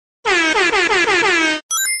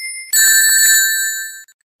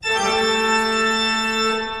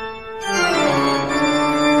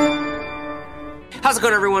How's it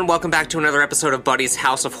going, everyone? Welcome back to another episode of Buddy's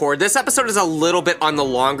House of Horror. This episode is a little bit on the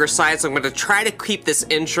longer side, so I'm going to try to keep this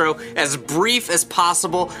intro as brief as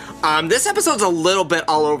possible. This episode's a little bit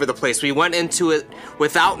all over the place. We went into it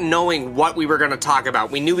without knowing what we were going to talk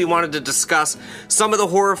about. We knew we wanted to discuss some of the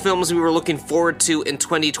horror films we were looking forward to in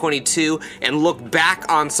 2022 and look back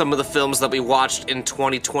on some of the films that we watched in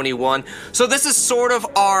 2021. So this is sort of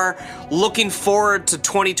our looking forward to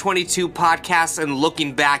 2022 podcast and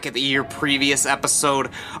looking back at the year previous episode.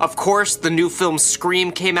 Of course, the new film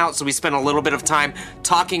Scream came out, so we spent a little bit of time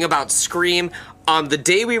talking about Scream. The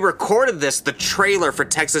day we recorded this, the trailer for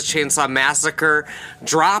Texas Chainsaw Massacre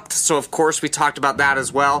dropped, so of course we talked about that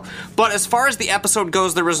as well. But as far as the episode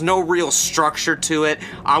goes, there was no real structure to it.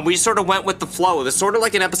 We sort of went with the flow. It was sort of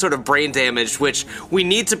like an episode of Brain Damage, which we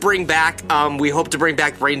need to bring back. We hope to bring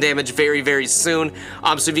back Brain Damage very, very soon.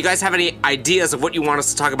 So if you guys have any ideas of what you want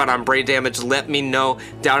us to talk about on Brain Damage, let me know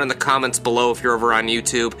down in the comments below if you're over on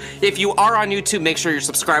YouTube. If you are on YouTube, make sure you're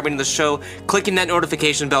subscribing to the show, clicking that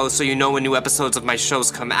notification bell so you know when new episodes of my shows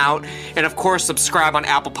come out, and of course subscribe on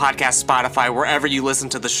Apple Podcasts, Spotify, wherever you listen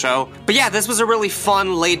to the show. But yeah, this was a really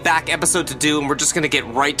fun, laid-back episode to do, and we're just gonna get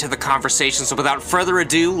right to the conversation, so without further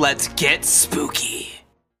ado, let's get spooky.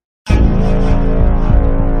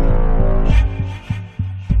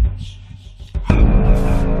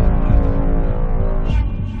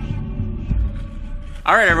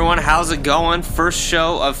 Alright everyone, how's it going? First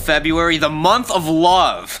show of February, the month of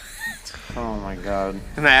love. Oh my god.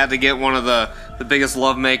 And I had to get one of the biggest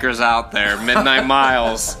love makers out there, Midnight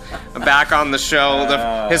Miles, back on the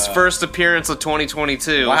show, his first appearance of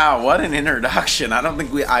 2022. Wow, what an introduction. I don't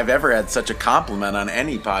think I've ever had such a compliment on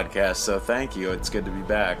any podcast, so thank you. It's good to be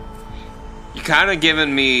back. You kind of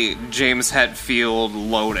giving me James Hetfield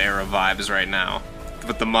Load era vibes right now,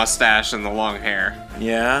 with the mustache and the long hair.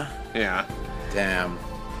 Yeah? Yeah. Damn.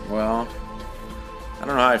 Well, I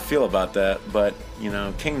don't know how I feel about that, but, you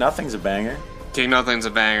know, King Nothing's a banger. King Nothing's a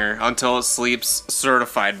banger. Until It Sleeps,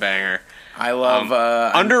 certified banger. I love...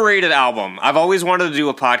 underrated album. I've always wanted to do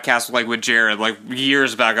a podcast with Jared,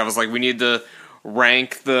 years back. I was like, we need to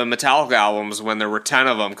rank the Metallica albums when there were 10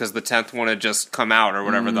 of them, because the 10th one had just come out, or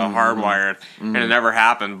whatever, the Hardwired, and it never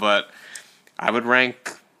happened, but I would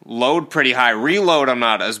rank Load pretty high. Reload I'm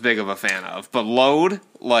not as big of a fan of, but Load,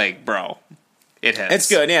 bro, it hits. It's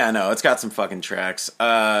good, yeah, no, it's got some fucking tracks.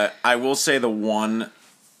 I will say the one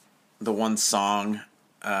song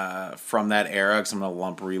from that era, because I'm going to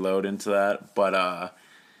lump Reload into that, but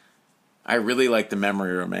I really like The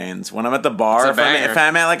Memory Remains. When I'm at the bar, if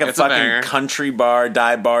I'm at a fucking country bar,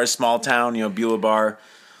 dive bar, small town, Beulah bar,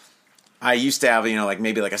 I used to have,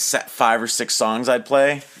 maybe a set 5 or 6 songs I'd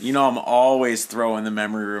play. I'm always throwing The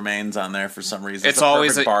Memory Remains on there for some reason. It's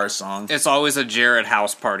always a bar song. It's always a Jared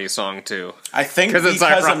house party song, too. I think because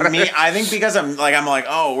of me. I think because I'm like,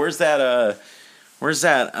 oh, where's that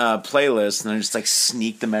playlist? And I just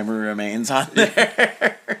sneak The Memory Remains on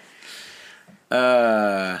there.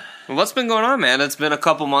 What's been going on, man? It's been a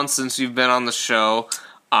couple months since you've been on the show.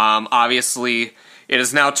 Obviously, it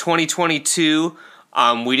is now 2022.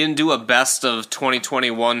 We didn't do a best of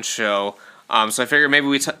 2021 show, so I figured maybe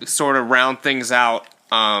we sort of round things out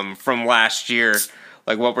from last year.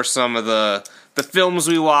 What were some of the films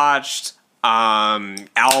we watched,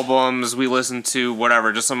 albums we listened to,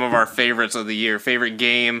 whatever, just some of our favorites of the year, favorite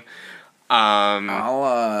game.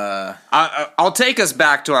 I'll take us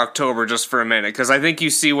back to October just for a minute, because I think you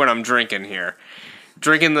see what I'm drinking here.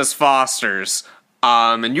 Drinking this Foster's.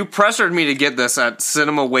 And you pressured me to get this at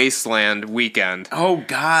Cinema Wasteland weekend. Oh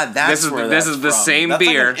God, this is the same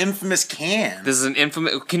beer. Like an infamous can. This is an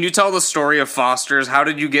infamous. Can you tell the story of Foster's? How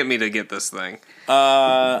did you get me to get this thing?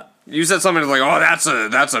 You said something like, "Oh, that's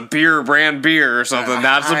a beer brand beer or something."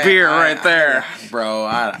 That's a beer right there, bro.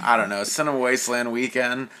 I don't know. Cinema Wasteland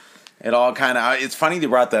weekend. It all kind of. It's funny you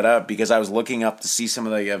brought that up, because I was looking up to see some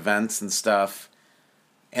of the events and stuff,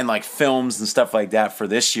 and films and stuff like that for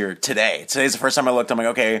this year today. Today's the first time I looked. I'm like,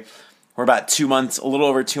 okay, we're about 2 months, a little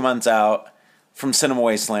over 2 months out from Cinema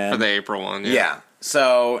Wasteland. For the April one, yeah. Yeah.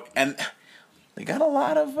 So, and they got a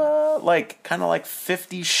lot of,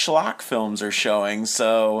 50 schlock films are showing.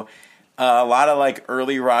 So, a lot of,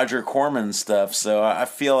 early Roger Corman stuff. So, I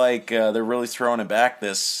feel like they're really throwing it back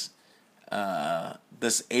this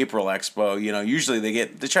April Expo. Usually they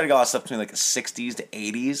try to get a lot of stuff between, the 60s to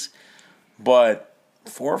 80s. But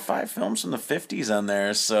 4 or 5 films from the 50s on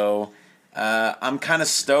there, so I'm kind of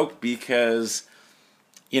stoked because,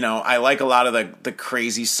 I like a lot of the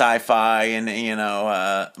crazy sci-fi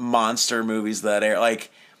and, monster movies that air,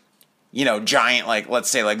 giant, let's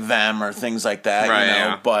say, Them or things like that, right,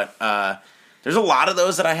 yeah. But There's a lot of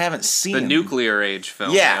those that I haven't seen. The nuclear age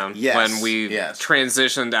film, yeah, man. yes, When we yes.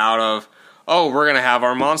 transitioned out of, we're going to have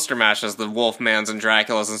our monster mashes, the Wolfmans and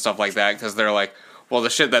Draculas and stuff like that, because they're like, well,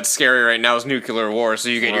 the shit that's scary right now is nuclear war, so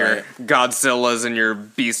you get your Godzillas and your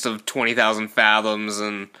Beast of 20,000 Fathoms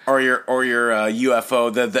and... Or your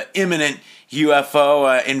UFO, the imminent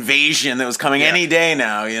UFO invasion that was coming any day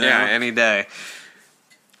now, you know? Yeah, any day.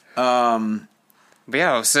 But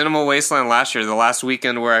yeah, Cinema Wasteland last year, the last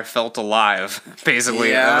weekend where I felt alive,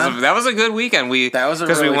 basically. Yeah. That was a good weekend. That was a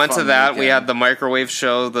because really we went fun to that. weekend. We had the microwave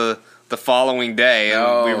show the following day,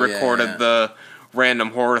 and we recorded the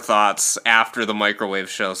random horror thoughts after the microwave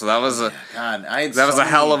show. So that was a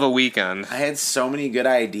hell of a weekend. I had so many good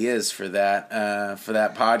ideas for that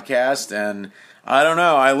podcast, and I don't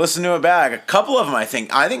know. I listened to it back. A couple of them, I think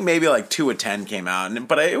maybe like 2 of 10 came out,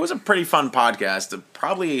 but it was a pretty fun podcast.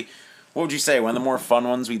 Probably. What would you say? One of the more fun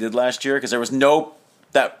ones we did last year? Because there was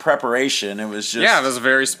that preparation. It was just... Yeah, it was a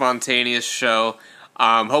very spontaneous show.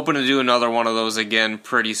 Hoping to do another one of those again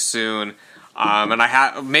pretty soon.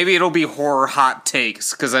 And maybe it'll be horror hot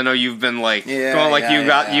takes, because I know you've been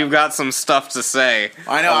you've got some stuff to say.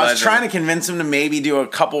 I know. I was trying to convince him to maybe do a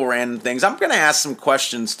couple random things. I'm going to ask some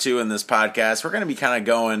questions too in this podcast. We're going to be kind of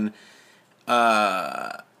going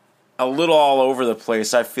a little all over the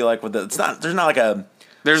place. I feel like there's not like a...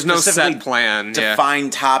 There's no set plan.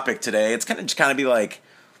 Defined topic today. It's gonna just kind of be like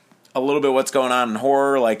a little bit what's going on in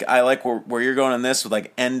horror. Like I like where you're going in this with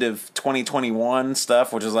like end of 2021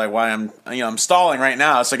 stuff, which is like why I'm stalling right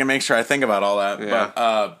now so I can make sure I think about all that. Yeah.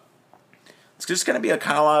 But it's just gonna be a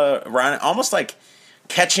kind of lot of almost like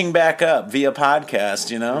catching back up via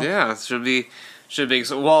podcast. You know? Yeah, it should be.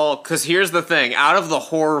 Well, because here's the thing: out of the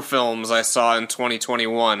horror films I saw in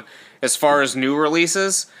 2021, as far as new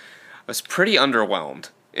releases, I was pretty underwhelmed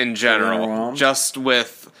in general. Just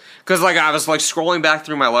with... Because, I was, scrolling back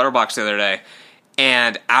through my letterbox the other day,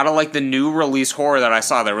 and out of, the new release horror that I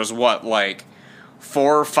saw, there was, 4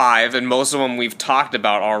 or 5, and most of them we've talked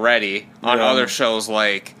about already on other shows,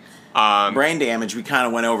 Brain Damage, we kind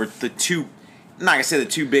of went over the 2... I'm not going to say the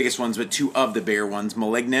 2 biggest ones, but 2 of the bigger ones.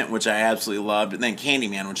 Malignant, which I absolutely loved, and then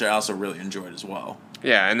Candyman, which I also really enjoyed as well.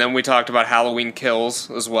 Yeah, and then we talked about Halloween Kills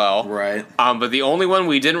as well. Right. But the only one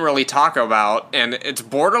we didn't really talk about, and it's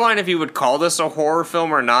borderline if you would call this a horror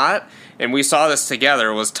film or not, and we saw this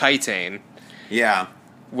together, was Titan. Yeah.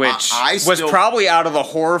 Which was probably out of the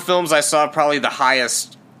horror films I saw probably the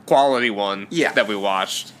highest quality one that we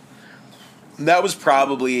watched. That was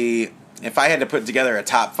probably... If I had to put together a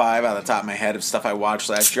top 5 out of the top of my head of stuff I watched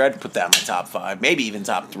last year, I'd put that in my top 5, maybe even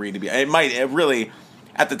top 3 to be... It really...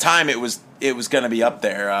 At the time, it was going to be up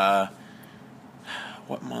there.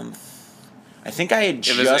 What month? I think I had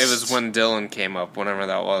It was when Dylan came up, whenever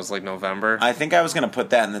that was, November. I think I was going to put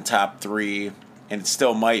that in the top 3, and it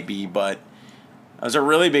still might be, but I was a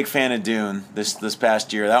really big fan of Dune this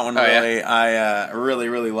past year. That one I really,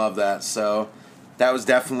 really loved that. So that was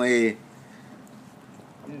definitely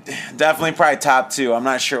probably top 2. I'm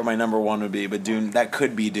not sure what my number 1 would be, but Dune, that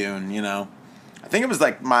could be Dune, you know. I think it was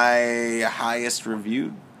my highest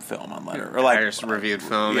reviewed film on Letter, or highest reviewed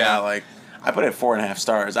film. Yeah, I put it 4.5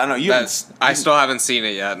 stars. I don't know I still haven't seen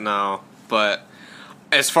it yet. No, but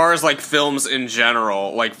as far as films in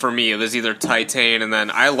general, for me, it was either Titan, and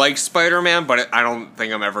then I like Spider-Man, but I don't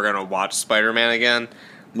think I'm ever gonna watch Spider-Man again.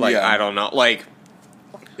 I don't know.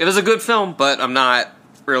 It was a good film, but I'm not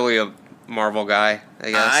really a Marvel guy,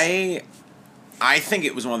 I guess. I think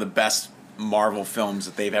it was one of the best Marvel films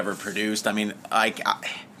that they've ever produced. I mean,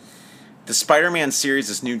 the Spider-Man series,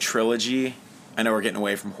 this new trilogy, I know we're getting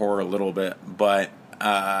away from horror a little bit, but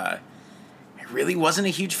I really wasn't a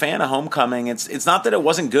huge fan of Homecoming. It's not that it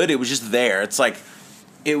wasn't good, it was just there. It's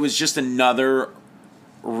it was just another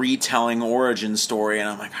retelling origin story, and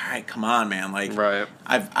I'm like, all right, come on, man. Right.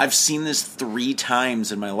 I've seen this 3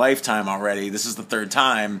 times in my lifetime already. This is the 3rd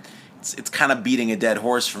time. It's kind of beating a dead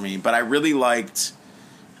horse for me, but I really liked...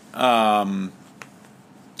 what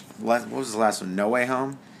was the last one? No Way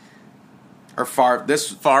Home? Or Far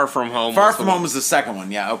From Home. Far From Home was the second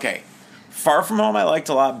one. Yeah, okay. Far From Home I liked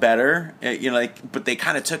a lot better. But they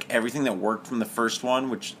kind of took everything that worked from the first one,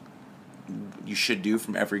 which you should do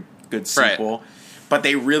from every good sequel. Right. But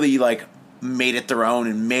they really made it their own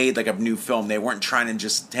and made a new film. They weren't trying to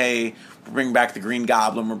just, hey, we're bringing back the Green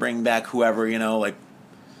Goblin, we're bringing back whoever,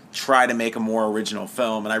 try to make a more original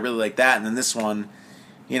film. And I really like that. And then this one,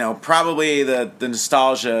 probably the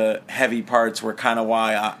nostalgia heavy parts were kind of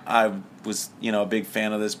why I was, a big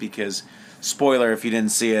fan of this, because, spoiler if you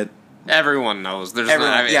didn't see it. Everyone knows. You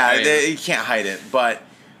can't hide it. But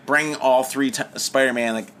bringing all 3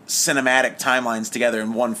 Spider-Man, cinematic timelines together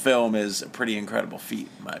in one film is a pretty incredible feat,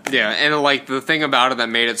 in my opinion. Yeah, and like the thing about it that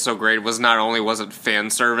made it so great was not only was it fan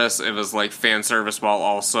service, it was like fan service while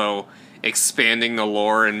also expanding the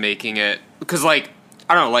lore and making it, because like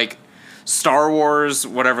I don't know, like Star Wars,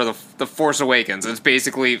 whatever, the Force Awakens, it's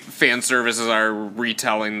basically fan services are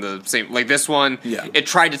retelling the same. Like this one, it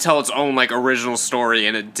tried to tell its own like original story,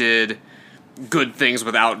 and it did good things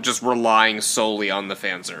without just relying solely on the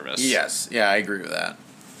fan service. Yes, yeah, I agree with that.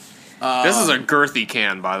 This is a girthy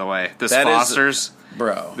can, by the way. This Foster's.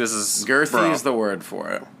 Bro. This is... Girthy is the word for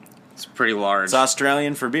it. It's pretty large. It's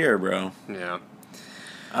Australian for beer, bro. Yeah.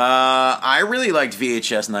 I really liked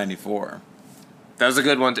VHS 94. That was a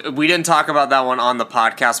good one. We didn't talk about that one on the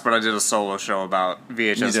podcast, but I did a solo show about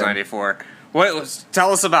VHS 94.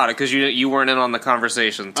 Tell us about it, because you weren't in on the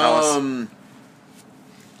conversation. Tell us.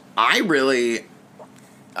 I really...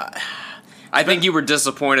 I think you were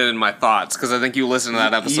disappointed in my thoughts, because I think you listened to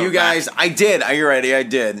that episode. You guys, I did. You're right, I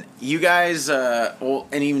did. You guys, well,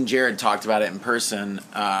 and even Jared talked about it in person,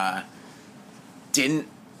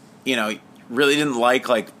 really didn't like,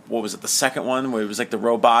 what was it, the second one, where it was, like, the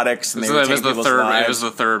robotics, and they were taking people's lives? It was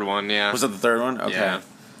the third one, yeah. Was it the third one? Okay. Yeah.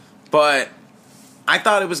 But I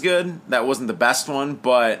thought it was good. That wasn't the best one,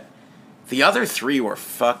 but the other three were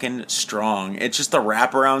fucking strong. It's just the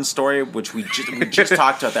wraparound story, which we just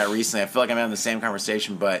talked about that recently. I feel like I'm having the same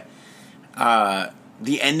conversation, but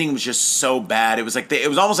the ending was just so bad. It was like it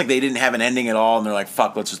was almost like they didn't have an ending at all, and they're like,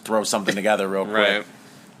 "Fuck, let's just throw something together real quick." Right.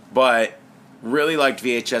 But really liked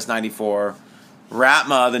VHS 94.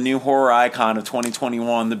 Ratma, the new horror icon of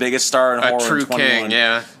 2021, the biggest star in horror a true in 2021. king,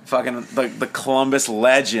 yeah. Fucking the Columbus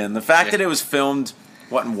legend. The fact that it was filmed.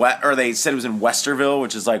 They said it was in Westerville,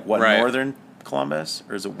 which is like northern Columbus,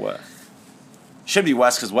 or is it what? Should be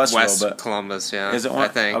west because Westville, but Columbus, yeah. Is it one? I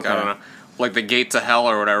think Okay. I don't know, like the Gate to Hell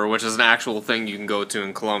or whatever, which is an actual thing you can go to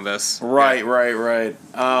in Columbus. Right, yeah. right.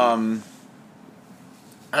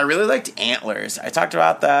 I really liked Antlers. I talked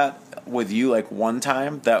about that with you like one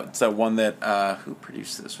time. That's that one that who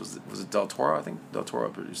produced this? Was it Del Toro? I think Del Toro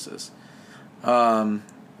produced this.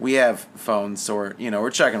 We have phones, so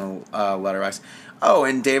we're checking Letterboxd. Oh,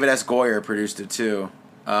 and David S. Goyer produced it too.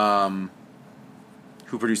 Who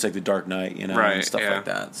produced like The Dark Knight, right, and stuff like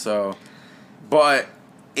that. So, but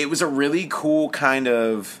it was a really cool kind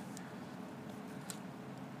of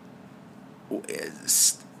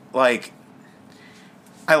like.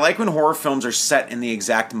 I like when horror films are set in the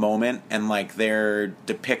exact moment and like they're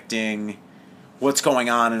depicting what's going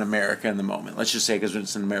on in America in the moment. Let's just say because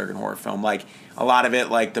it's an American horror film, like a lot of it,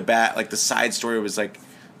 like the side story was like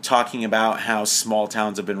talking about how small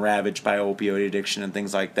towns have been ravaged by opioid addiction and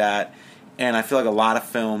things like that. And I feel like a lot of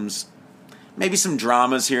films, maybe some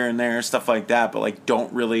dramas here and there, stuff like that, but like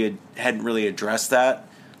hadn't really addressed that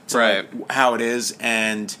to right. like, how it is.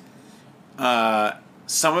 And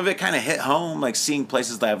some of it kind of hit home, like seeing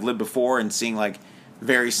places that I've lived before and seeing like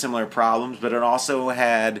very similar problems. But it also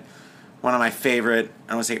had one of my favorite, I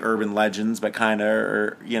don't want to say urban legends, but kind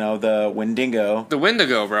of, the Wendigo. The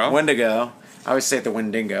Wendigo, bro. Wendigo. I always say it the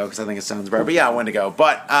Wendigo because I think it sounds better. But yeah, Wendigo.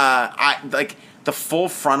 But I like the full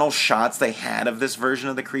frontal shots they had of this version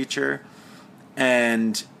of the creature,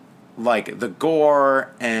 and like the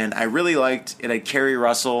gore, and I really liked it. Had Kerry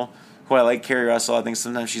Russell, who I like. Kerry Russell. I think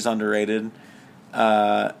sometimes she's underrated.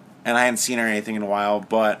 And I hadn't seen her or anything in a while,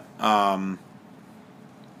 but I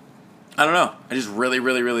don't know. I just really,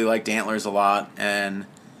 really, really liked Antlers a lot, and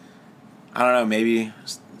I don't know, maybe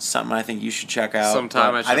something I think you should check out.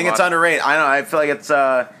 Sometime I think it's underrated. I don't know. I feel like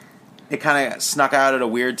it kind of snuck out at a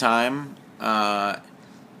weird time.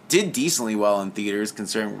 Did decently well in theaters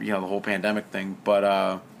considering the whole pandemic thing, but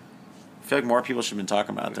I feel like more people should have been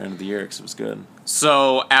talking about it at the end of the year because it was good.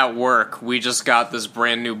 So at work, we just got this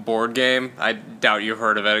brand new board game. I doubt you've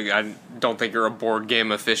heard of it. I don't think you're a board game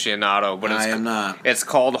aficionado, but I am not. It's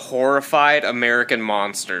called Horrified American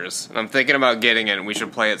Monsters, and I'm thinking about getting it, and we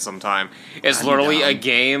should play it sometime. It's literally a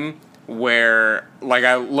game where, like,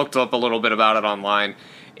 I looked up a little bit about it online.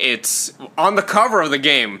 It's on the cover of the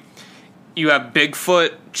game. You have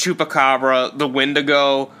Bigfoot, Chupacabra, the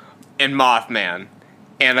Wendigo, and Mothman.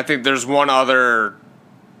 And I think there's one other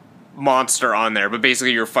monster on there, but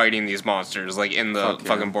basically you're fighting these monsters, like, in the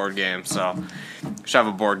fucking board game. So, should have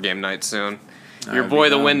a board game night soon. Your boy,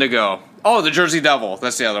 the Wendigo. Oh, the Jersey Devil.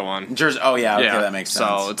 That's the other one. Oh, yeah. Okay, that makes sense.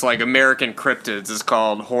 So, it's like American Cryptids. It's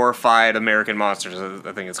called Horrified American Monsters,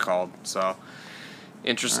 I think it's called. So,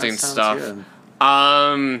 interesting stuff. Good.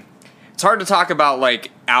 It's hard to talk about,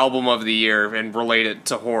 like, album of the year and relate it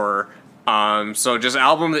to horror. So just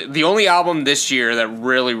the only album this year that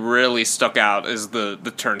really, really stuck out is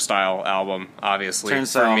the Turnstile album, obviously.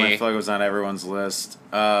 Turnstile, for me. I feel like it was on everyone's list.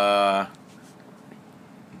 I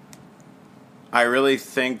really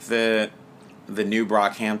think that the new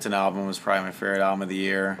Brockhampton album was probably my favorite album of the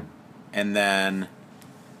year. And then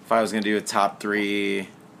if I was going to do a top 3,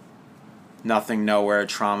 Nothing Nowhere,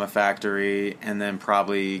 Trauma Factory, and then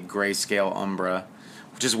probably Grayscale Umbra,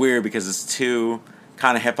 which is weird because it's 2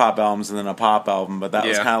 kind of hip-hop albums and then a pop album, but that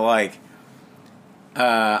was kind of like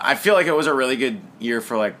I feel like it was a really good year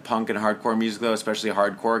for like punk and hardcore music though, especially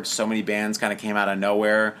hardcore, because so many bands kind of came out of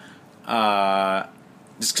nowhere,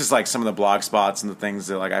 just because like some of the blog spots and the things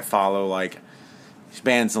that like I follow, like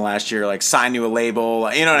bands in the last year like signed to a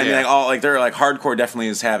label, you know what I mean, like all like they're like hardcore definitely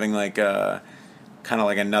is having like kind of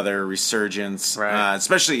like another resurgence, right?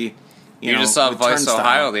 Especially you know, just saw Vice Turnstile.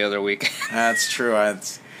 Ohio the other week. That's true.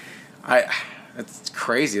 It's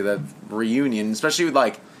crazy, that reunion, especially with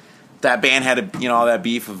like that band had all that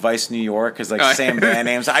beef with Vice New York because like same band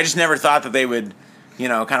names. I just never thought that they would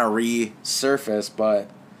kind of resurface, but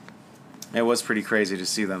it was pretty crazy to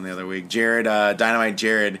see them the other week. Dynamite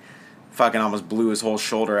Jared fucking almost blew his whole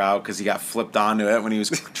shoulder out because he got flipped onto it when he was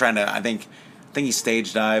trying to. I think he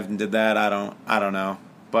stage dived and did that. I don't know,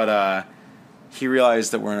 but he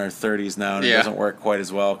realized that we're in our 30s now and it doesn't work quite as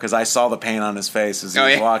well, because I saw the pain on his face as he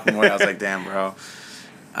was walking away. I was like, damn, bro.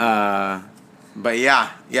 But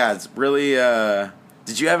yeah, it's really...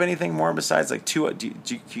 did you have anything more besides like 2... Could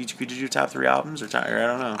you do top 3 albums? Or I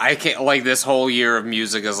don't know. I can't... Like, this whole year of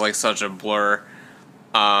music is like such a blur.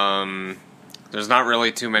 There's not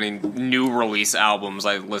really too many new release albums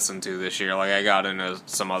I listened to this year. Like, I got into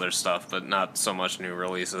some other stuff, but not so much new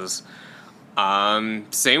releases.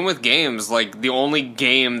 Same with games. Like, the only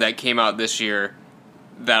game that came out this year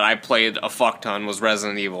that I played a fuck ton was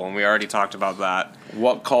Resident Evil, and we already talked about that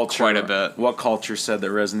quite a bit. What culture said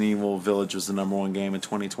that Resident Evil Village was the number 1 game in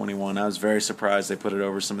 2021? I was very surprised they put it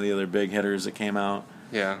over some of the other big hitters that came out.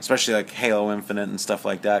 Yeah. Especially like Halo Infinite and stuff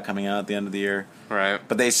like that coming out at the end of the year. Right.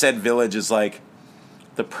 But they said Village is like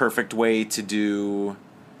the perfect way to do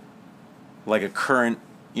like a current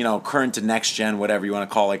to next gen, whatever you want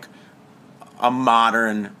to call, like a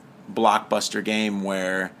modern blockbuster game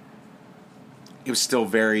where it was still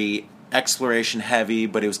very exploration heavy,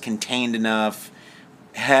 but it was contained enough,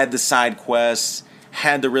 had the side quests,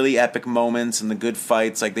 had the really epic moments and the good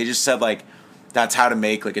fights. Like, they just said, like, that's how to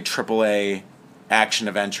make, like, a AAA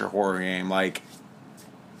action-adventure horror game. Like,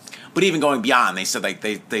 but even going beyond, they said, like,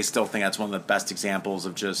 they still think that's one of the best examples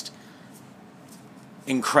of just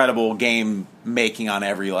incredible game making on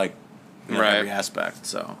every, like, every aspect,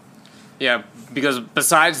 so... Yeah, because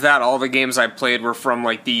besides that, all the games I played were from,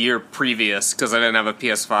 like, the year previous, because I didn't have a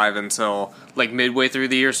PS5 until, like, midway through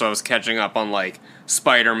the year, so I was catching up on, like,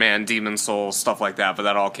 Spider-Man, Demon's Souls, stuff like that, but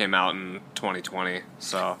that all came out in 2020,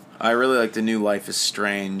 so... I really like the new Life is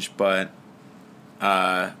Strange, but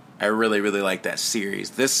I really, really like that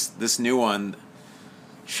series. This new one,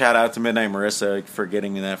 shout out to Midnight Marissa for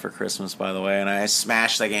getting me that for Christmas, by the way, and I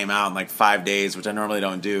smashed that game out in, like, 5 days, which I normally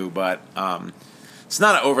don't do, but... It's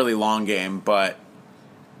not an overly long game, but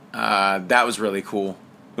that was really cool.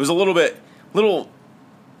 It was a little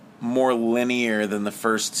more linear than the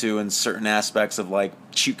first 2 in certain aspects of like,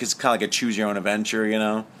 it's kind of like a choose your own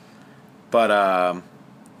adventure, But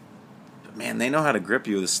man, they know how to grip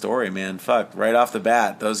you with a story, man. Fuck, right off the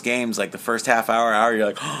bat, those games, like the first half hour, you're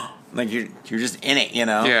like, oh, like you're just in it,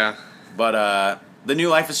 Yeah. But the new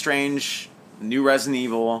Life is Strange, new Resident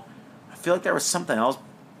Evil. I feel like there was something else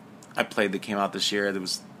I played that came out this year that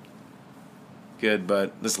was good,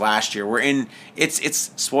 but this last year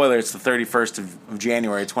it's spoiler, it's the 31st of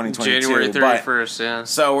January 2022. January 31st, yeah.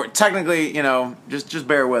 So we're technically, just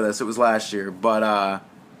bear with us. It was last year, but I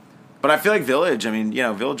feel like Village,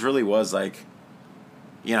 Village really was like,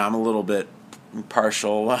 I'm a little bit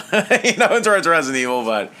partial, towards Resident Evil,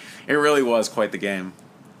 but it really was quite the game.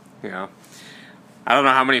 Yeah. I don't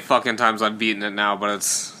know how many fucking times I've beaten it now, but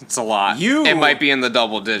it's a lot. It might be in the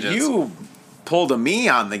double digits. You pulled a me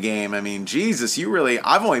on the game. I mean, Jesus,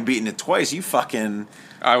 I've only beaten it twice.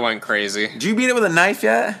 I went crazy. Did you beat it with a knife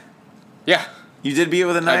yet? Yeah. You did beat it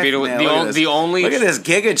with a knife? I beat it with the only... Look at this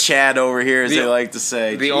Giga Chad over here, as they like to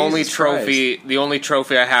say. The only trophy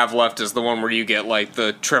I have left is the one where you get, like,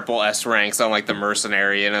 the triple S ranks on, like, the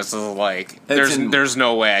mercenary, and it's just like, there's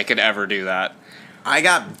no way I could ever do that. I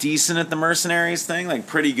got decent at the mercenaries thing, like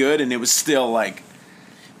pretty good, and it was still like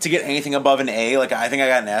to get anything above an A. Like I think I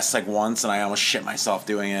got an S like once, and I almost shit myself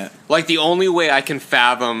doing it. Like the only way I can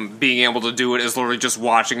fathom being able to do it is literally just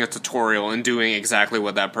watching a tutorial and doing exactly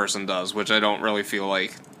what that person does, which I don't really feel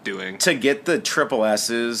like doing. To get the triple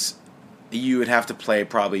S's, you would have to play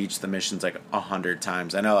probably each of the missions like 100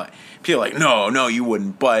 times. I know like, people are like, no, you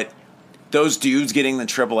wouldn't. But those dudes getting the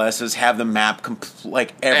triple S's have the map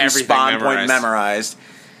like every Everything spawn point memorized.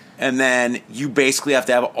 And then you basically have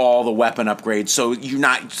to have all the weapon upgrades. So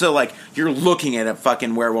you're looking at a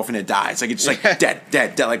fucking werewolf and it dies. Like it's just like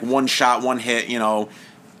dead, like one shot, one hit, you know.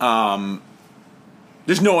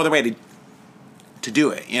 There's no other way to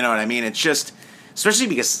do it. You know what I mean? It's just, especially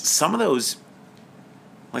because some of those,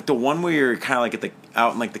 like the one where you're kind of like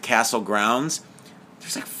out in like the castle grounds,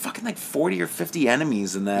 there's like fucking like 40 or 50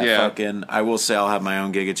 enemies in that fucking. I will say I'll have my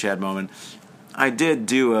own Giga Chad moment. I did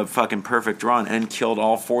do a fucking perfect run and killed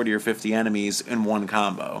all 40 or 50 enemies in one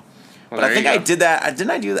combo. But I think I did that.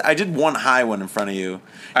 Didn't I do that? I did one high one in front of you.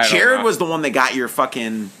 Jared was the one that got your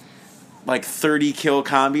fucking like 30 kill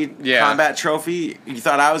combat trophy. You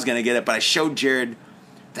thought I was gonna get it, but I showed Jared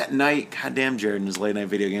that night. Goddamn, Jared and his late night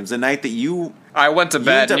video games. The night that I went to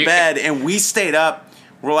bed. And we stayed up.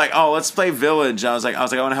 We're like, oh, let's play Village. I was like, I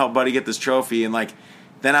want to help Buddy get this trophy, and like,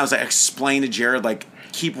 then I was like, explain to Jared like,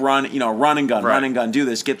 keep running, run and gun, do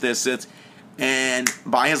this, get this, and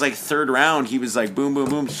by his like third round, he was like, boom, boom,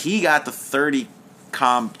 boom. He got the 32.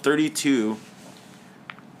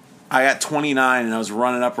 I got 29, and I was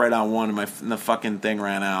running up right on one, and the fucking thing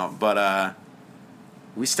ran out. But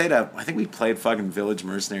we stayed up. I think we played fucking Village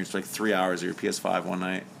Mercenaries for like 3 hours of your PS5 one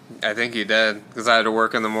night. I think you did, because I had to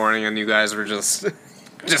work in the morning, and you guys were just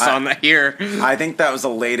on the here. I think that was the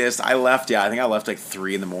latest. I left like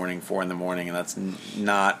 3 in the morning, 4 in the morning, and that's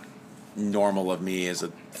not normal of me as a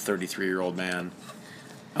 33-year-old man.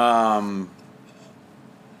 Well,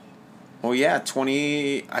 yeah,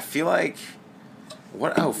 20. I feel like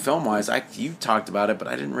film-wise, you talked about it, but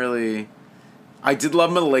I didn't really. I did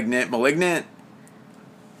love Malignant.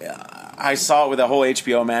 I saw it with the whole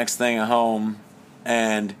HBO Max thing at home,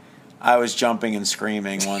 and I was jumping and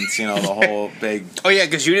screaming once, the whole big. Oh yeah,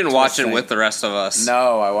 because you didn't watch it with the rest of us.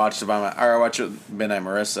 No, I watched it I watched it with Midnight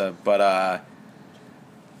Marissa, but I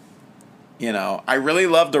really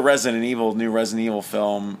loved the new Resident Evil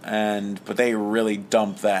film, but they really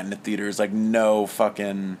dumped that into theaters, like no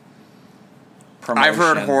fucking promotion. I've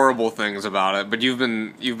heard horrible things about it, but you've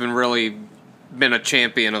been really been a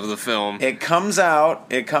champion of the film. It comes out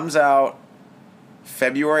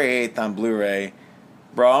February 8th on Blu-ray.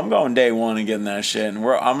 Bro, I'm going day one and getting that shit, and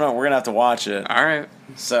we're gonna have to watch it. All right.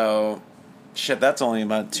 So, shit, that's only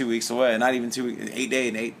about 2 weeks away. Not even 2 weeks.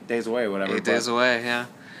 8 days away, whatever. 8 days away, yeah.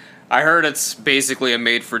 I heard it's basically a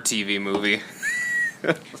made-for-TV movie.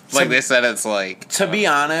 They said it's like. To be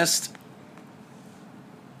honest,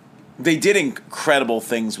 they did incredible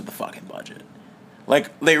things with the fucking budget.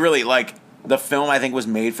 Like they really the film. I think was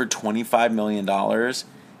made for $25 million,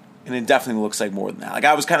 and it definitely looks like more than that. Like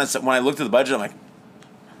I was kind of when I looked at the budget, I'm like.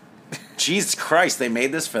 Jesus Christ, they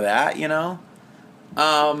made this for that,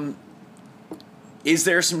 Is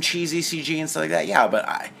there some cheesy CG and stuff like that? Yeah, but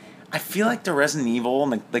I feel like the Resident Evil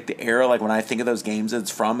and the era, like when I think of those games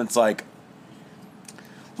it's from, it's like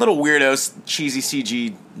little weirdos, cheesy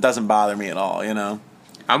CG doesn't bother me at all,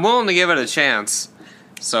 I'm willing to give it a chance.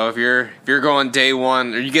 So if you're going day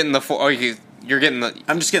one, are you getting the you're getting the?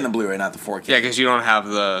 I'm just getting the Blu-ray, not the 4K. Yeah, because you don't have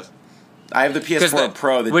the. I have the PS4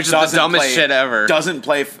 Pro, which is the dumbest shit ever. Doesn't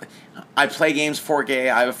play. I play games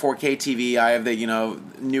 4K. I have a 4K TV. I have the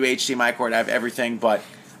new HDMI cord. I have everything, but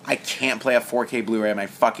I can't play a 4K Blu-ray on my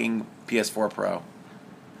fucking PS4 Pro.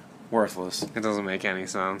 Worthless. It doesn't make any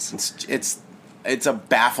sense. It's a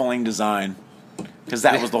baffling design because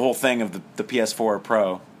that was the whole thing of the PS4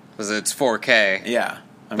 Pro. Because it's 4K. Yeah,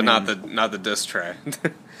 but not the disc tray.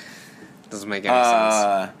 Doesn't make any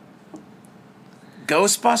sense.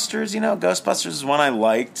 Ghostbusters, Ghostbusters is one I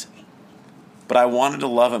liked. But I wanted to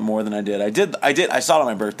love it more than I did. I saw it on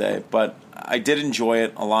my birthday, but I did enjoy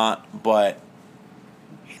it a lot, but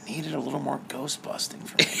it needed a little more ghost busting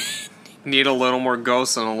for me. Need a little more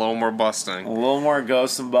ghosts and a little more busting. A little more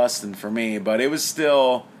ghosts and busting for me, but it was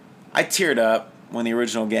still... I teared up when the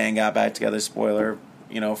original gang got back together, spoiler,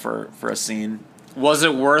 for a scene. Was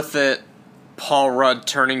it worth it, Paul Rudd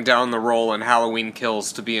turning down the role in Halloween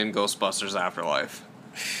Kills to be in Ghostbusters Afterlife?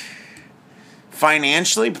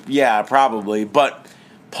 Financially, yeah, probably. But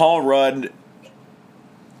Paul Rudd,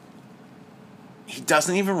 he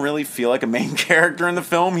doesn't even really feel like a main character in the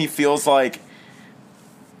film. He feels like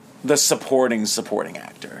the supporting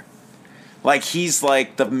actor. Like he's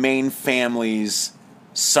like the main family's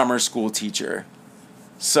summer school teacher.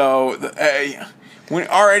 So when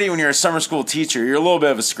you're a summer school teacher, you're a little bit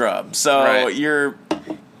of a scrub. So right.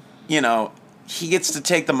 He gets to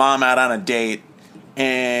take the mom out on a date.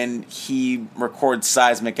 And he records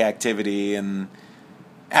seismic activity and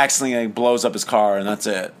accidentally blows up his car, and that's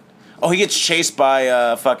it. Oh, he gets chased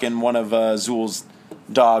by fucking one of Zool's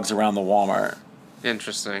dogs around the Walmart.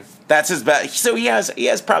 Interesting. That's his best. So he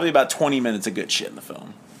has probably about 20 minutes of good shit in the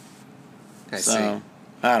film. I see.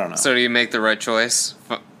 I don't know. So do you make the right choice?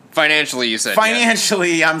 Financially, you said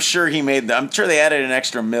financially, yes. I'm sure he made I'm sure they added an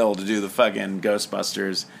extra $1 to do the fucking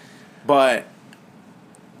Ghostbusters, but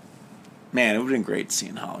man, it would have been great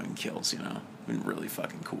seeing Halloween Kills. It'd been really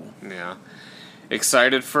fucking cool. Yeah.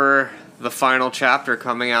 Excited for the final chapter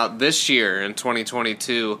coming out this year in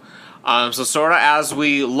 2022. So sort of as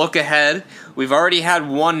we look ahead, we've already had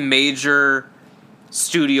one major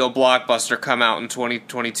studio blockbuster come out in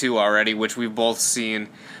 2022 already, which we've both seen.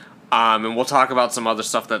 And we'll talk about some other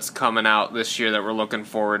stuff that's coming out this year that we're looking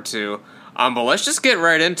forward to. But let's just get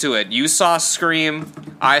right into it. You saw Scream,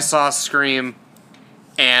 I saw Scream,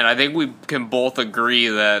 and I think we can both agree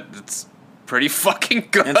that it's pretty fucking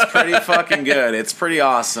good. It's pretty fucking good. It's pretty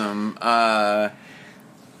awesome. I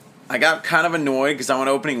got kind of annoyed because I went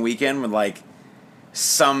opening weekend with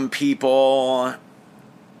some people.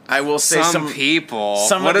 I will say some people.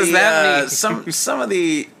 What does that mean? Some of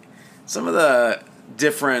the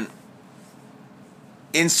different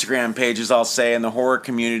Instagram pages, I'll say, in the horror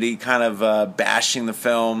community, kind of bashing the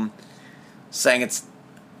film, saying it's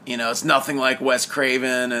nothing like Wes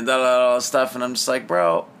Craven and da stuff, and I'm just like,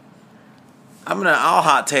 bro, I'll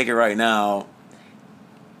hot take it right now.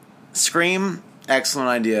 Scream, excellent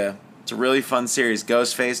idea. It's a really fun series.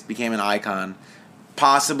 Ghostface became an icon.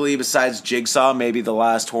 Possibly, besides Jigsaw, maybe the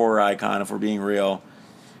last horror icon, if we're being real.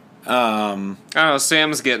 I don't know,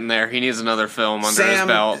 Sam's getting there. He needs another film under his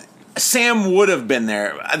belt. Sam would have been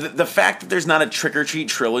there. The fact that there's not a Trick or Treat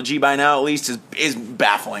trilogy by now, at least, is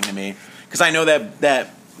baffling to me. Because I know that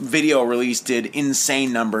video release did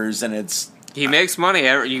insane numbers, and it's... He makes money.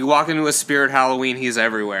 You walk into a Spirit Halloween, he's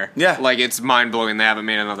everywhere. Yeah. It's mind-blowing they haven't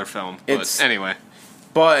made another film. Anyway.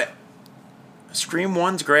 But Scream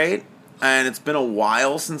 1's great. And it's been a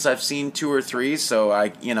while since I've seen 2 or 3, so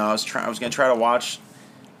I was going to try to watch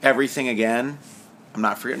everything again. I'm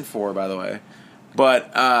not forgetting 4, by the way.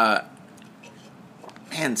 But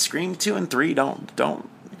man, Scream 2 and 3 don't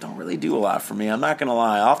really do a lot for me. I'm not going to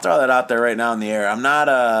lie. I'll throw that out there right now in the air. I'm not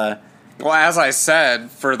Well, as I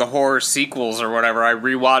said, for the horror sequels or whatever, I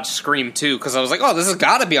rewatched Scream 2 because I was like, oh, this has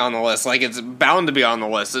got to be on the list. It's bound to be on the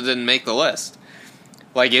list. It didn't make the list.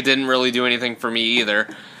 It didn't really do anything for me either.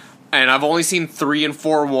 And I've only seen 3 and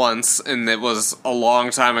 4 once, and it was a long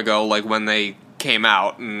time ago, when they came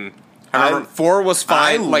out. And I remember 4 was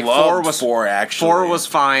fine. I loved 4, actually. 4 was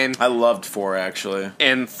fine. I loved 4, actually.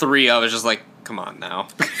 And 3, I was just like, come on now.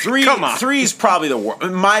 3, come on. 3's probably the worst.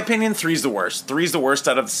 In my opinion, 3's the worst. 3's the worst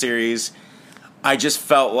out of the series. I just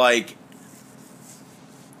felt like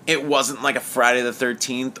it wasn't like a Friday the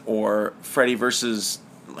 13th or Freddy versus...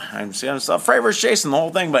 Freddy vs. Jason, the whole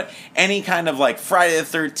thing, but any kind of Friday the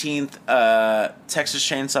 13th, Texas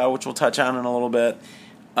Chainsaw, which we'll touch on in a little bit,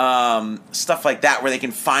 stuff like that, where they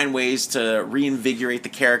can find ways to reinvigorate the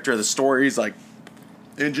character, the stories. It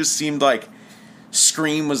just seemed like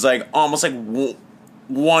Scream was almost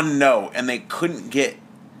one note, and they couldn't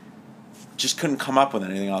come up with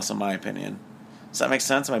anything else, in my opinion. Does that make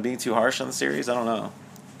sense? Am I being too harsh on the series? I don't know.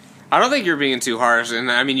 I don't think you're being too harsh, and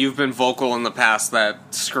I mean, you've been vocal in the past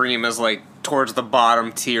that Scream is towards the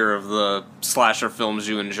bottom tier of the slasher films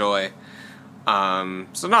you enjoy.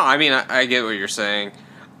 So no, I mean, I get what you're saying.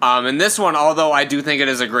 And this one, although I do think it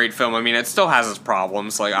is a great film, I mean, it still has its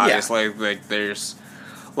problems. Obviously, there's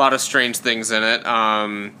a lot of strange things in it.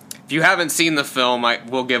 If you haven't seen the film,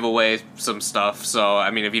 we'll give away some stuff. So, I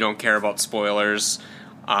mean, if you don't care about spoilers,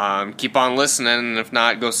 keep on listening, and if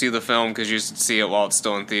not, go see the film because you should see it while it's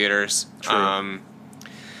still in theaters. True.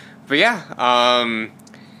 But yeah,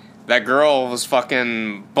 that girl was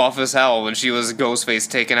fucking buff as hell when she was Ghostface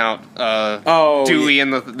taking out Dewey,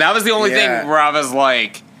 and that was the only thing where I was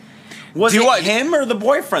like, was it him or the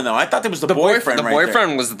boyfriend though? I thought it was the boyfriend. The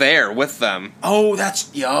boyfriend was there with them. Oh, that's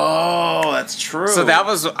true. So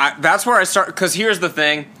that's where I start, because here's the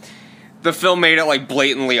thing: the film made it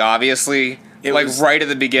blatantly obviously. It was, right at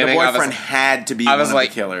the beginning, the boyfriend had to be one of the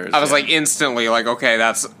killers. I was instantly okay,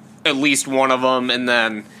 that's at least one of them. And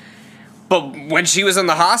then, but when she was in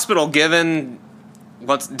the hospital giving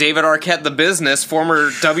David Arquette the business,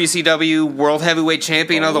 former WCW World Heavyweight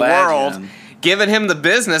Champion of the world, giving him the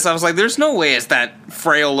business, I was like, there's no way it's that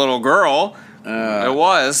frail little girl. It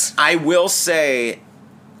was. I will say,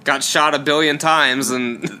 got shot 1 billion times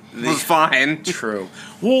and was fine. True.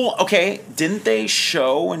 Well, okay, didn't they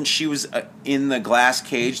show when she was in the glass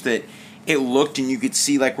cage that it looked and you could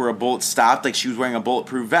see where a bullet stopped, she was wearing a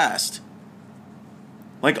bulletproof vest?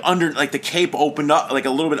 Under the cape opened up, a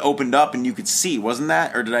little bit opened up and you could see, wasn't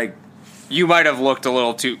that? Or did I... You might have looked a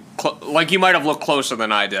little too you might have looked closer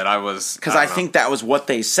than I did. Because I think that was what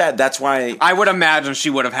they said. That's why I would imagine she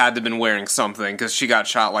would have had to been wearing something because she got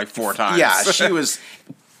shot like 4 times. Yeah, she was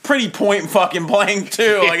pretty point fucking blank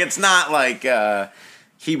too. Like it's not like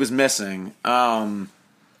he was missing. It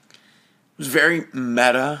was very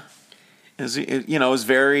meta. It was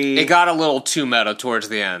very. It got a little too meta towards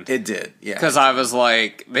the end. It did, yeah. Because I was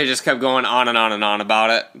like, they just kept going on and on and on about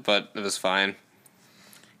it, but it was fine.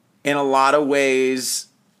 In a lot of ways,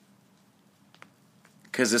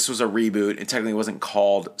 because this was a reboot, it technically wasn't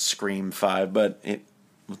called Scream 5, but it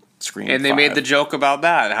Scream 5. And they made the joke about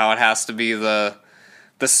that, how it has to be the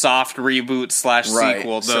soft reboot /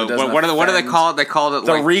 sequel. So what do they call it? They called it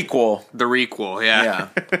the requel. The requel, yeah.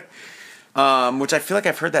 Which I feel like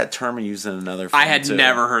I've heard that term used in another film I had too.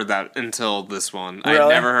 never heard that until this one. Really? I had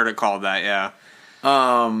never heard it called that, yeah.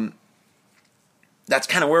 That's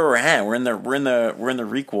kind of where we're at. We're in the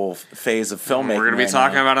requel phase of filmmaking. We're going to be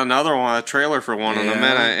talking about another one, a trailer for one in a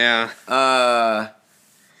minute, yeah.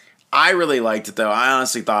 I really liked it though. I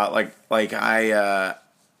honestly thought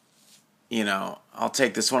I'll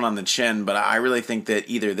take this one on the chin, but I really think that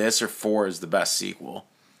either this or 4 is the best sequel.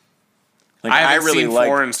 Like, I haven't seen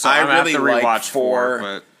 4, and so I'm going to have to rewatch 4.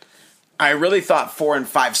 But I really thought 4 and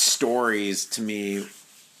 5 stories, to me,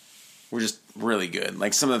 were just really good.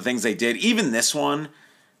 Like, some of the things they did. Even this one,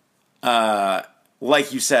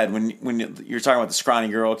 like you said, when you're talking about the scrawny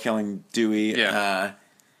girl killing Dewey,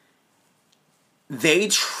 they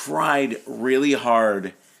tried really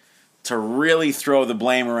hard to really throw the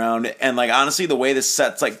blame around. And, like, honestly, the way this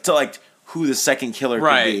sets, who the second killer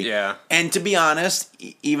could be. Yeah. And to be honest,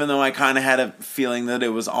 even though I kind of had a feeling that it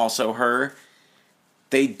was also her,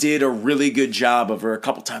 they did a really good job of her a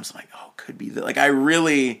couple times. I'm like, oh, could be that. Like,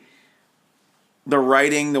 the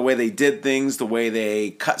writing, the way they did things, the way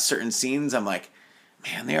they cut certain scenes, I'm like,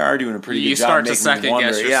 man, they are doing a pretty good job. You start to second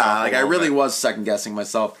guess yourself. Yeah, like I really was second guessing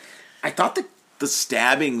myself. I thought the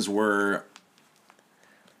stabbings were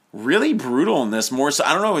really brutal in this. More so,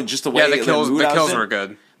 I don't know, just the way the kills were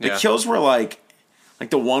good. The kills were like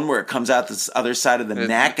the one where it comes out this other side of the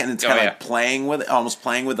neck and it's kind of like playing with it, almost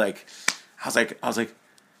playing with like. I was like,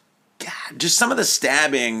 God, just some of the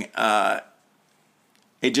stabbing.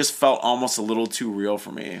 It just felt almost a little too real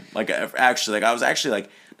for me. Like I was actually like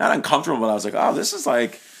not uncomfortable, but I was like, oh, this is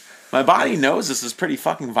like my body knows this is pretty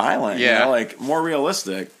fucking violent. Yeah, like more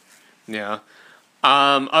realistic. Yeah.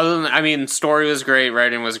 Other than, story was great,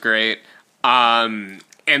 writing was great. And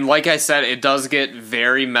like I said, it does get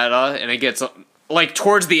very meta, and it gets like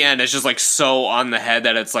towards the end, it's just like so on the head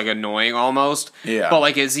that it's like annoying almost. Yeah. But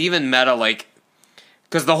like it's even meta, like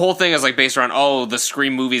because the whole thing is like based around the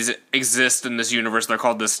Scream movies exist in this universe. They're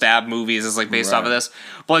called the Stab movies. It's like based off of this.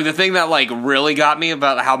 But like the thing that like really got me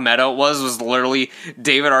about how meta it was literally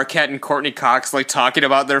David Arquette and Courtney Cox like talking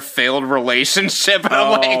about their failed relationship. And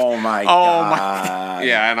I'm like, oh my god,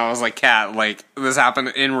 yeah. And I was like, Kat, like this happened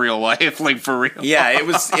in real life, like for real. Yeah, it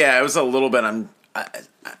was. Yeah, it was a little bit.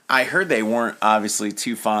 I heard they weren't obviously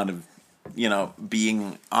too fond of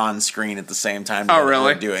being on screen at the same time. Oh,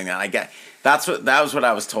 really? Doing that, that was what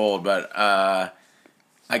I was told, but I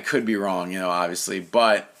could be wrong, obviously.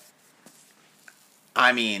 But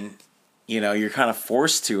I mean, you're kind of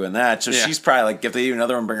forced to in that. So she's probably like, if they do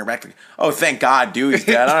another one, bring her back. Like, oh, thank God, Dewey's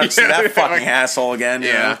dead. I don't see that fucking asshole again.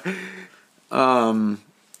 Yeah.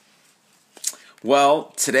 Well,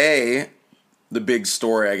 today the big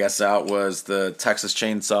story I guess out was the Texas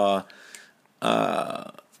Chainsaw.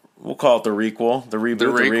 We'll call it the requel, the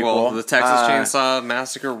reboot, the Texas Chainsaw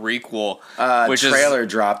Massacre requel. Which trailer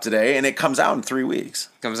dropped today, and it comes out in 3 weeks.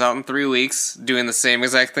 Comes out in 3 weeks, doing the same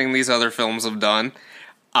exact thing these other films have done.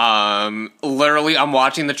 Literally, I'm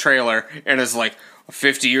watching the trailer, and it's like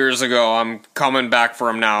 50 years ago. I'm coming back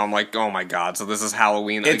for him now. I'm like, oh my god! So this is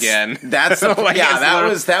Halloween again. That's the like,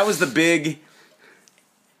 that was the big.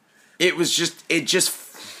 It just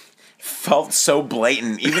felt so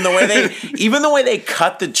blatant. Even the way they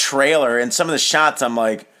cut the trailer and some of the shots, I'm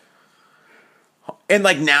like, and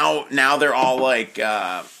like now they're all like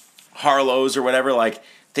Harlow's or whatever. Like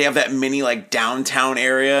they have that mini like downtown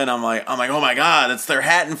area, and I'm like, oh my god, it's their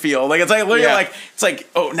Haddonfield. Like it's like literally like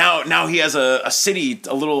oh now he has a city,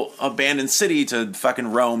 a little abandoned city to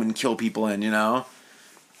fucking roam and kill people in.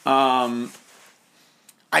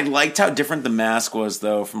 I liked how different the mask was,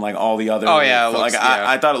 though, from like all the other. Oh yeah,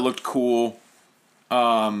 I thought it looked cool.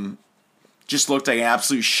 Just looked like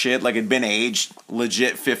absolute shit. Like it'd been aged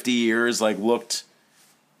legit 50 years. Like looked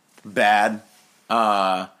bad.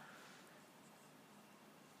 I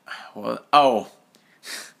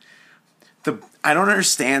don't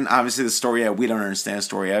understand. Obviously, the story yet. We don't understand the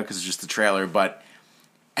story yet because it's just the trailer. But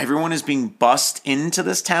everyone is being bussed into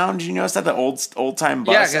this town. Did you notice that the old time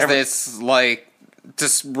bus? Yeah, because it's like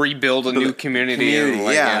just rebuild a new community and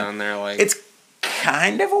like, and they're like it's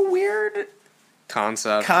kind of a weird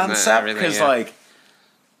concept because like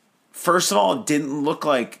first of all, it didn't look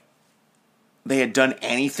like they had done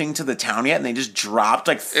anything to the town yet, and they just dropped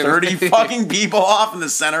like 30 fucking people off in the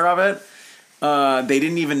center of it. They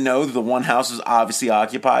didn't even know that the one house was obviously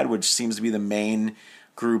occupied, which seems to be the main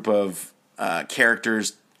group of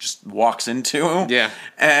characters just walks into. Yeah.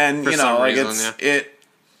 And, For you know, like reason,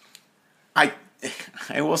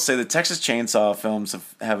 I will say the Texas Chainsaw films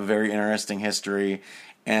have a very interesting history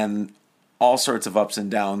and all sorts of ups and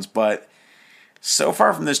downs, but so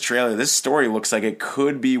far from this trailer, this story looks like it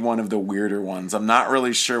could be one of the weirder ones. I'm not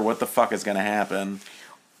really sure what the fuck is going to happen.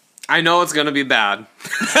 I know it's going to be bad.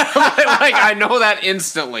 Like, I know that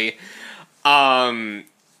instantly. And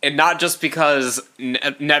not just because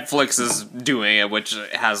Netflix is doing it, which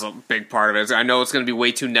has a big part of it. I know it's going to be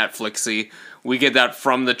way too Netflixy. We get that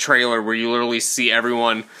from the trailer where you literally see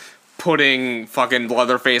everyone putting fucking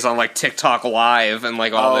Leatherface on like TikTok live and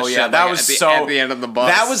like all this shit. That like, was at the end of the bus.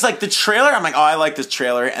 That was like the trailer. I'm like, oh, I like this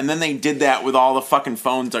trailer, and then they did that with all the fucking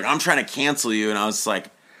phones. Like, I'm trying to cancel you, and I was like,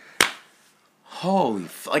 holy,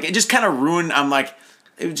 like it just kind of ruined. I'm like,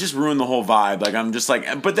 it just ruined the whole vibe. Like I'm just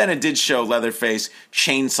like, but then it did show Leatherface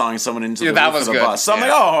chainsawing someone into the roof of the bus. So I'm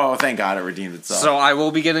like, oh, thank God it redeemed itself. So I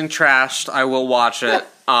will be getting trashed. I will watch it.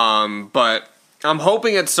 But I'm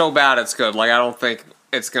hoping it's so bad it's good. Like I don't think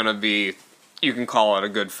it's gonna be. You can call it a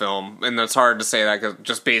good film, and it's hard to say that because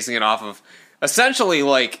just basing it off of essentially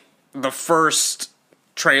like the first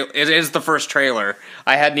trailer. It is the first trailer.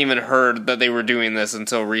 I hadn't even heard that they were doing this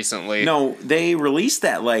until recently. No, they released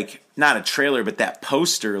that like not a trailer, but that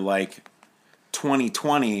poster like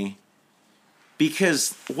 2020.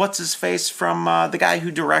 Because what's his face from the guy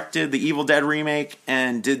who directed the Evil Dead remake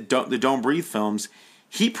and did the Don't Breathe films?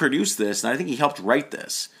 He produced this, and I think he helped write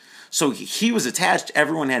this. So he was attached.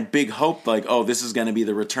 Everyone had big hope, like, oh, this is going to be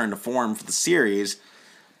the return to form for the series.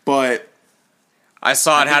 But I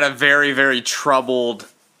saw it had a very, very troubled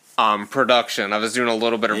production. I was doing a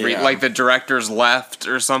little bit of like the directors left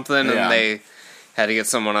or something, and they had to get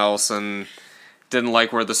someone else, and didn't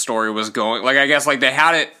like where the story was going. Like I guess like they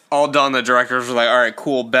had it all done. The directors were like, all right,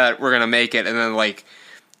 cool, bet we're gonna make it, and then like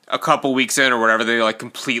a couple weeks in or whatever, they like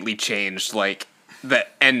completely changed like the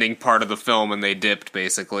ending part of the film, and they dipped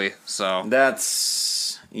basically. So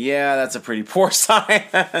that's a pretty poor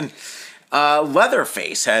sign.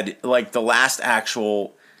 Leatherface had like the last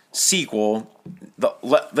actual sequel,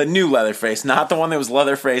 the new Leatherface, not the one that was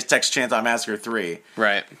Leatherface Texas Chainsaw Massacre 3.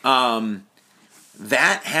 Right.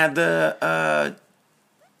 That had the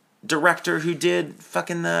director who did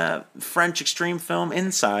fucking the French extreme film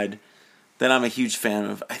Inside that I'm a huge fan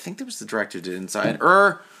of. I think that was the director who did Inside.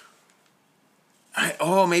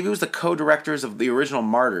 Maybe it was the co-directors of the original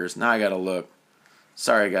Martyrs. Now I gotta look.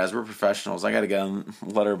 Sorry, guys, we're professionals. I gotta get on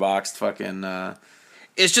Letterboxd fucking...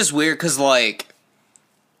 It's just weird, because, like,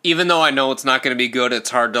 even though I know it's not going to be good, it's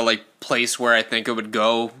hard to, like, place where I think it would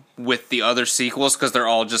go with the other sequels, because they're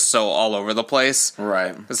all just so all over the place.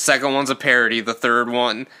 Right. The second one's a parody. The third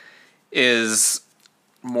one is...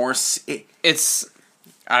 more... It's...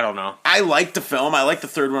 I don't know. I like the film. I like the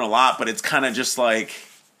third one a lot, but it's kind of just, like...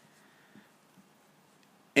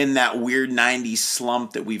 in that weird 90s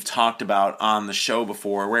slump that we've talked about on the show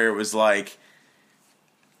before, where it was like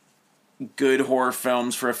good horror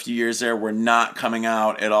films for a few years there were not coming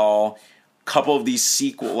out at all. A couple of these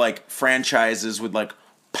sequel like franchises would like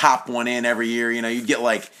pop one in every year. You know, you'd get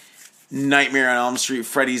like Nightmare on Elm Street,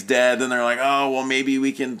 Freddy's Dead, then they're like, oh, well, maybe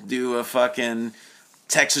we can do a fucking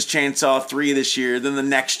Texas Chainsaw 3 this year. Then the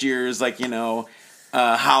next year is like, you know,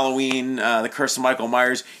 Halloween, The Curse of Michael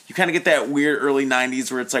Myers. You kind of get that weird early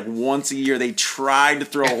 90s where it's like once a year they tried to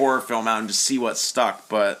throw a horror film out and just see what stuck,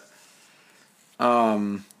 but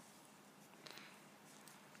the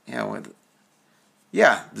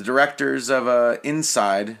directors of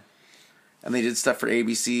Inside, and they did stuff for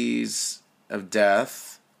ABC's of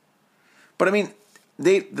Death. But I mean,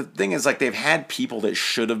 the thing is, like, they've had people that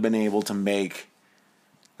should have been able to make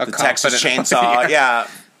the Texas Chainsaw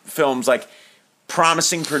films, like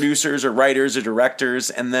promising producers or writers or directors,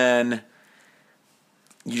 and then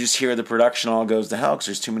you just hear the production all goes to hell because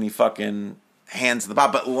there's too many fucking hands at the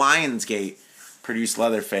bottom. But Lionsgate produced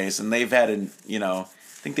Leatherface, and they've had I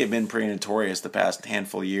think they've been pretty notorious the past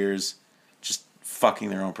handful of years, just fucking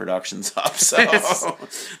their own productions up. So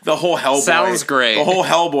the whole Hellboy sounds great. The whole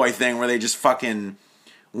Hellboy thing where they just fucking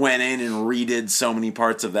went in and redid so many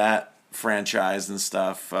parts of that franchise and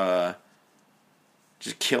stuff.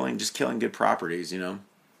 Just killing good properties, you know?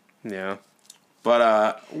 Yeah.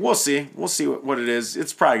 But we'll see. We'll see what it is.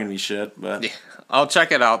 It's probably gonna be shit, but Yeah, I'll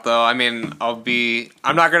check it out though. I mean,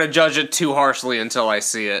 I'm not gonna judge it too harshly until I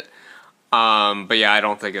see it. But yeah, I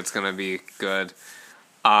don't think it's gonna be good.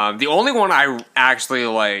 The only one I actually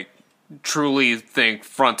like truly think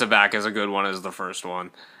front to back is a good one is the first one.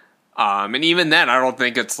 And even then, I don't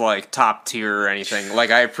think it's like top tier or anything. Like,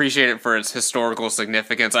 I appreciate it for its historical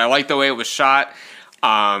significance. I like the way it was shot.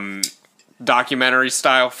 Documentary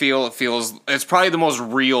style feel. It's probably the most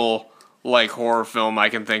real like horror film I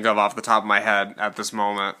can think of off the top of my head at this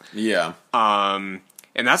moment. yeah. And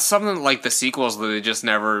that's something like the sequels that they just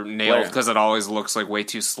never nailed because it always looks like way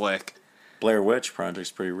too slick. Blair Witch Project's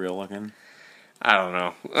pretty real looking. I don't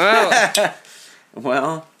know.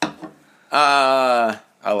 Well,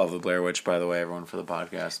 I love the Blair Witch, by the way, everyone, for the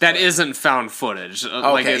podcast. That isn't found footage. Okay,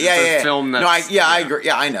 Like it's a film that's... No, I agree.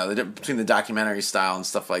 Yeah, I know. The difference between the documentary style and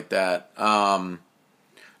stuff like that.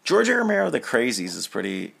 George A. Romero, The Crazies is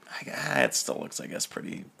pretty... it still looks, I guess,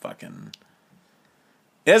 pretty fucking...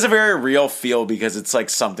 It has a very real feel because it's like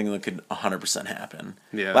something that could 100% happen.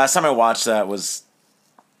 Yeah. Last time I watched that was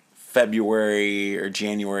February or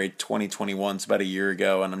January 2021. It's about a year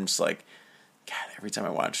ago, and I'm just like... God, every time I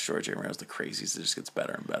watch George A. Romero's The Crazies, it just gets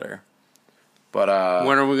better and better. But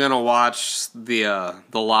when are we gonna watch the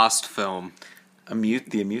Lost film?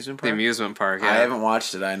 the amusement park. The amusement park. Yeah. I haven't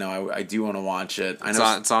watched it. I know. I do want to watch it. I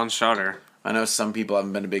know It's on Shudder. I know some people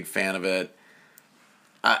haven't been a big fan of it.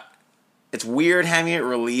 It's weird having it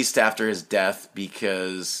released after his death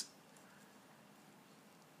because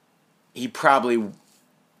he probably,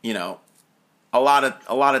 a lot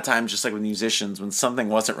of times, just like with musicians, when something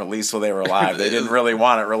wasn't released while they were alive, they didn't really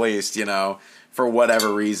want it released, for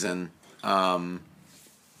whatever reason. But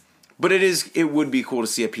it would be cool to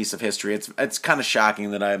see a piece of history. It's kind of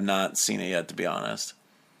shocking that I have not seen it yet, to be honest.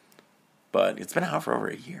 But it's been out for over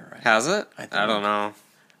a year, right? Has it? I don't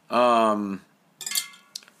know.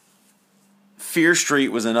 Fear Street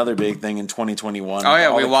was another big thing in 2021. Oh, yeah,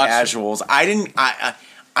 All we the watched... Casuals. I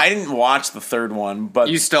didn't watch the third one, but...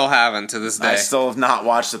 You still haven't to this day. I still have not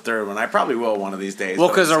watched the third one. I probably will one of these days. Well,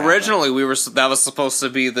 because originally that was supposed to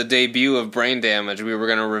be the debut of Brain Damage. We were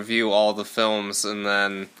going to review all the films, and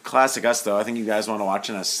then... Classic us, though. I think you guys want to watch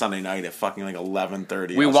it on a Sunday night at fucking like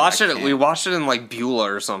 11:30. We watched it. We watched it in like Beulah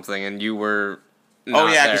or something, and you were...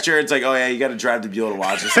 because Jared's like, you got to drive to Beulah to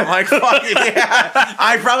watch this. I'm like, fuck yeah.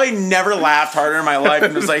 I probably never laughed harder in my life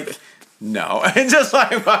and was like, no. And just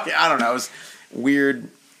like, fucking, I don't know. It was weird.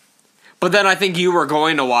 But then I think you were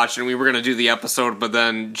going to watch it and we were going to do the episode, but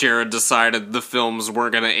then Jared decided the films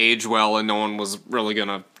weren't going to age well and no one was really going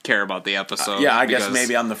to care about the episode. I guess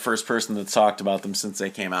maybe I'm the first person that's talked about them since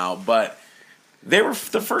they came out. But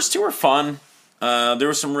the first two were fun. There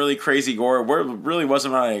was some really crazy gore. Where it really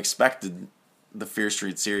wasn't what I expected the Fear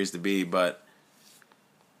Street series to be, but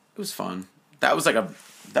it was fun. That was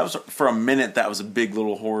for a minute. That was a big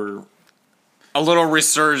little horror, a little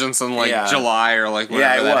resurgence in July or like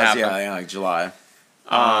whenever that happened. Like July.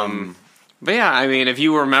 But yeah, I mean, if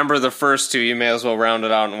you remember the first two, you may as well round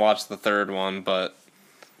it out and watch the third one. But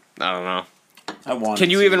I don't know. Can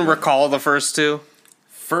you even recall the first two?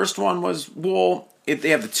 First one was they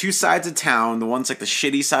have the two sides of town. The one's like the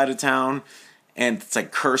shitty side of town. And it's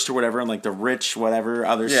like cursed or whatever, and like the rich whatever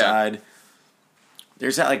other side.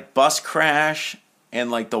 There's that like bus crash, and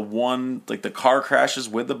like the one like the car crashes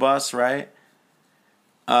with the bus, right?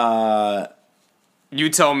 You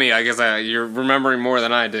tell me. I guess you're remembering more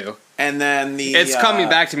than I do. And then it's coming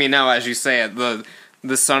back to me now as you say it.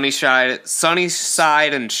 The sunny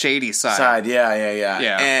side and shady side.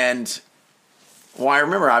 Yeah. And I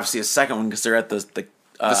remember obviously a second one because they're at the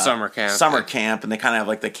summer camp. Summer camp, and they kind of have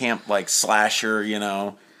like the camp like slasher,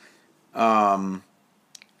 But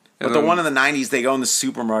the one in the 90s, they go in the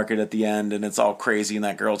supermarket at the end, and it's all crazy, and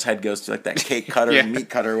that girl's head goes to like that cake cutter,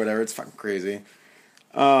 meat cutter, or whatever. It's fucking crazy.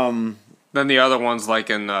 Then the other one's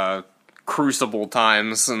like in Crucible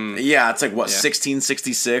times, and it's like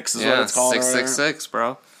 1666 is what it's called. 666,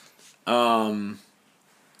 bro.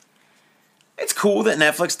 It's cool that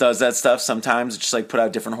Netflix does that stuff sometimes. It's just like put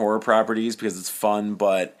out different horror properties because it's fun,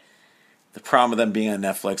 but the problem with them being on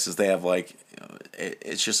Netflix is they have like,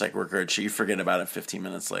 it's just like regurgitated. You forget about it 15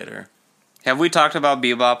 minutes later. Have we talked about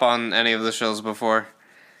Bebop on any of the shows before?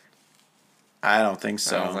 I don't think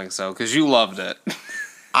so. I don't think so, because you loved it.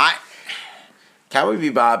 Cowboy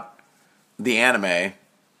Bebop, the anime,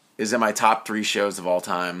 is in my top 3 shows of all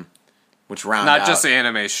time. Which round Not out, just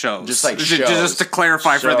anime shows. Just like shows. Just to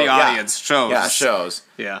clarify for the audience, shows. Yeah, shows.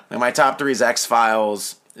 Yeah. Like my top 3 is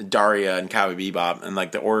X-Files, Daria, and Cowboy Bebop, and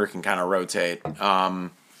like the order can kind of rotate.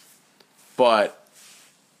 But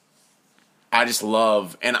I just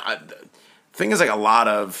love, and thing is, like, a lot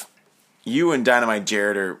of you and Dynamite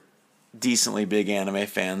Jared are decently big anime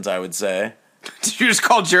fans, I would say. Did you just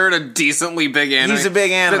call Jared a decently big anime? He's a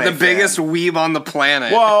big anime The biggest weeb on the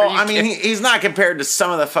planet. Well, I mean, he's not compared to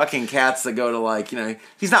some of the fucking cats that go to, like,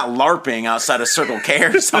 he's not LARPing outside of Circle K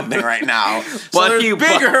or something right now. But so there's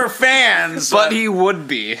bigger fans. But he would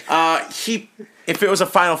be. If it was a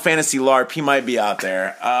Final Fantasy LARP, he might be out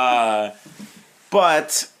there.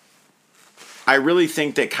 But I really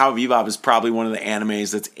think that Cowboy Bebop is probably one of the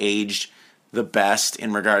animes that's aged the best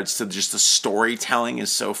in regards to just the storytelling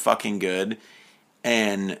is so fucking good.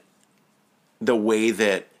 And the way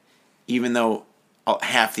that, even though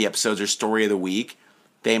half the episodes are story of the week,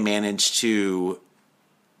 they manage to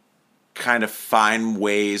kind of find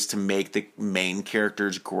ways to make the main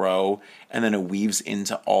characters grow, and then it weaves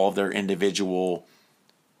into all of their individual,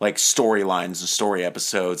 like, storylines and story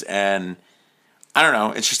episodes. And I don't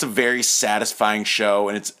know, it's just a very satisfying show,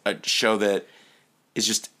 and it's a show that is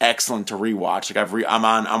just excellent to rewatch. Like,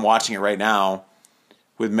 I'm watching it right now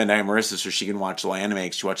with Midnight Marissa, so she can watch the anime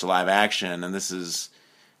because she watched the live action. And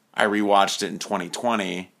I rewatched it in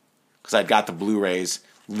 2020 because I'd got the Blu-rays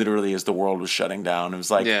literally as the world was shutting down. It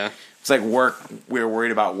was like work. We were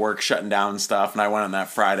worried about work shutting down and stuff, and I went on that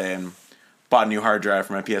Friday and bought a new hard drive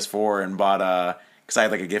for my PS4 and bought because I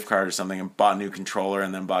had like a gift card or something, and bought a new controller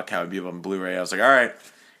and then bought Cowboy Bebop on Blu-ray. I was like, all right.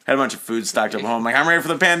 Had a bunch of food stocked up home. Like, I'm ready for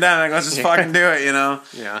the pandemic. Let's just fucking do it,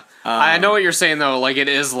 Yeah. I know what you're saying, though. Like, it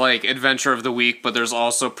is, like, adventure of the week, but there's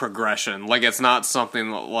also progression. Like, it's not something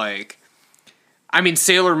that, like... I mean,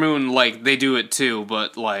 Sailor Moon, like, they do it, too,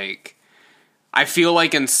 but, like... I feel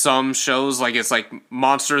like in some shows, like, it's, like,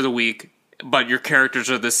 Monster of the Week, but your characters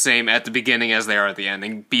are the same at the beginning as they are at the end.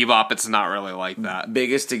 And Bebop, it's not really like that.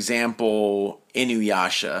 Biggest example,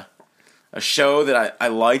 Inuyasha. A show that I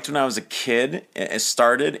liked when I was a kid. It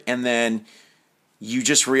started, and then you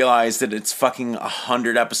just realize that it's fucking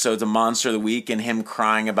 100 episodes of Monster of the Week and him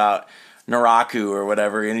crying about Naraku or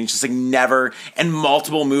whatever, and he's just like never, and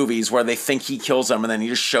multiple movies where they think he kills them, and then he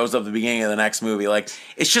just shows up at the beginning of the next movie. Like,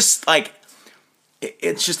 it's just like,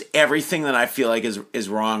 it's just everything that I feel like is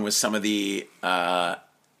wrong with some of the, manga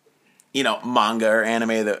or anime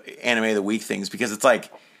of the week things, because it's like,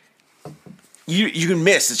 You can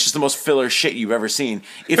miss. It's just the most filler shit you've ever seen.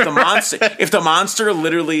 If the monster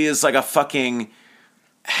literally is like a fucking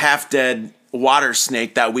half dead water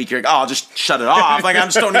snake that week, you're like, oh, I'll just shut it off. Like, I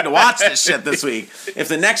just don't need to watch this shit this week. If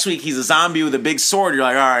the next week he's a zombie with a big sword, you're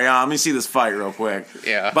like, all right, let me see this fight real quick.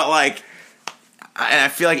 Yeah. But like, I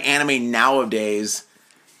feel like anime nowadays,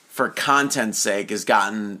 for content's sake, has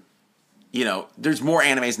gotten, there's more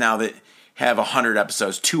animes now that have 100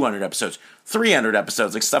 episodes, 200 episodes, 300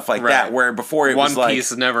 episodes, like stuff like that, where before it was like... One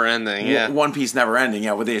Piece never ending, yeah. One Piece never ending,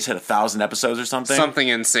 yeah, where they just had 1,000 episodes or something. Something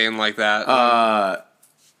insane like that.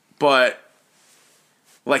 But,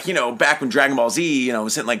 like, back when Dragon Ball Z,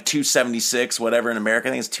 was hitting like 276, whatever, in America,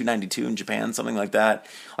 I think it's 292 in Japan, something like that.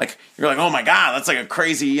 Like, you're like, oh my god, that's like a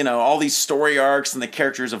crazy, all these story arcs and the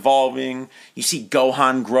characters evolving. You see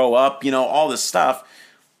Gohan grow up, all this stuff.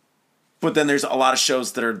 But then there's a lot of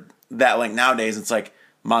shows that are that link nowadays. It's like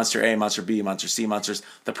Monster A, Monster B, Monster C, Monsters.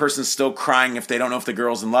 The person's still crying if they don't know if the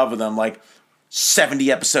girl's in love with them, like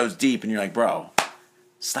 70 episodes deep, and you're like, bro,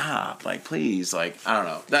 stop, like, please, like, I don't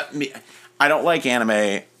know. I don't like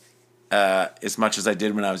anime as much as I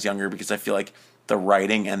did when I was younger, because I feel like the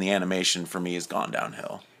writing and the animation for me has gone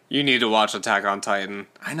downhill. You need to watch Attack on Titan.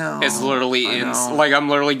 I know. It's literally like, I'm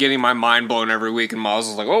literally getting my mind blown every week, and Miles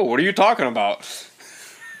is like, oh, what are you talking about?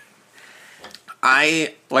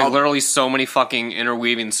 Literally so many fucking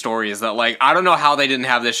interweaving stories that, like, I don't know how they didn't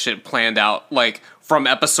have this shit planned out, like, from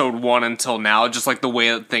episode 1 until now, just, like, the way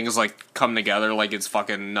that things, like, come together, like, it's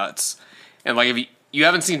fucking nuts. And, like, if you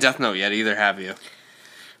haven't seen Death Note yet either, have you?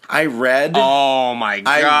 I read... Oh, my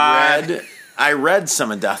God. I read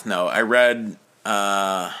some of Death Note. I read,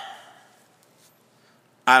 I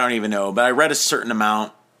don't even know, but I read a certain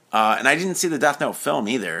amount, and I didn't see the Death Note film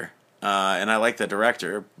either, and I like the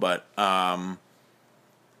director, but,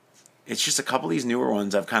 it's just a couple of these newer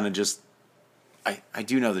ones I've kind of just... I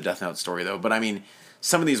do know the Death Note story, though, but I mean,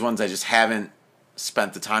 some of these ones I just haven't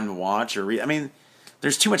spent the time to watch or read. I mean,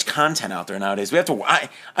 there's too much content out there nowadays. We have to... I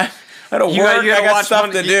had to work, I got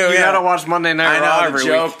stuff to do. You gotta watch Monday Night Raw every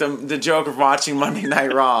week. The joke of watching Monday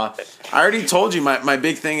Night Raw. I already told you, my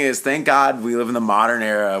big thing is, thank God we live in the modern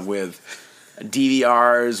era with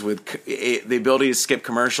DVRs, with the ability to skip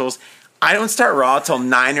commercials. I don't start Raw till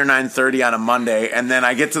 9 or 9:30 on a Monday, and then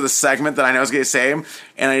I get to the segment that I know is going to say, and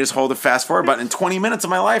I just hold the fast forward button. In 20 minutes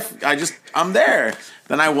of my life, I'm there.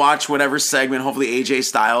 Then I watch whatever segment, hopefully AJ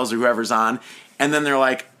Styles or whoever's on, and then they're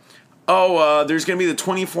like, there's going to be the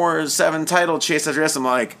 24/7 title chase after this. I'm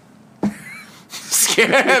like,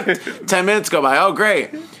 skip. 10 minutes go by. Oh,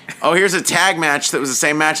 great. Oh, here's a tag match that was the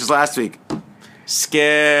same match as last week.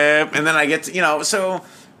 Skip. And then I get to, so,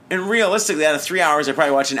 and realistically, out of 3 hours, I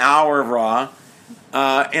probably watch an hour of Raw.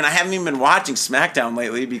 And I haven't even been watching SmackDown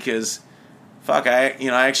lately because, fuck, I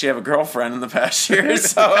actually have a girlfriend in the past year.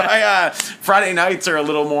 So Friday nights are a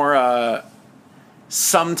little more,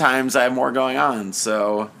 sometimes I have more going on.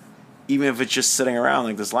 So even if it's just sitting around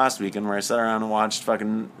like this last weekend where I sat around and watched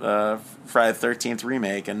fucking Friday the 13th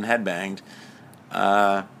remake and headbanged,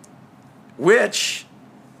 which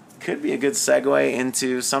could be a good segue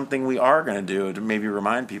into something we are going to do to maybe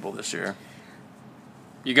remind people this year.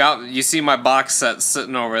 You see my box set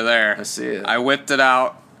sitting over there. I see it. I whipped it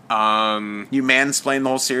out. You mansplained the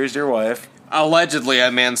whole series to your wife. Allegedly, I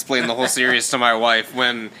mansplained the whole series to my wife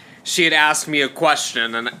when she had asked me a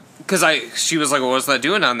question, and because she was like, well, "What's that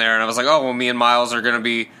doing down there?" And I was like, "Oh, well, me and Miles are going to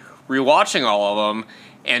be rewatching all of them."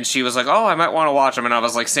 And she was like, "Oh, I might want to watch them." And I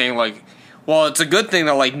was like saying like, "Well, it's a good thing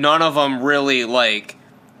that like none of them really like."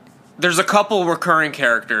 There's a couple recurring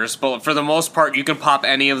characters, but for the most part, you can pop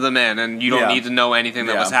any of them in, and you don't need to know anything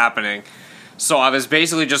that was happening. So I was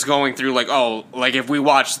basically just going through, like, if we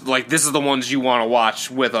watch, like, this is the ones you want to watch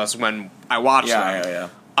with us when I watch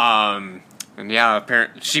them. And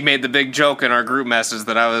apparently she made the big joke in our group message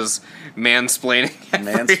that I was mansplaining.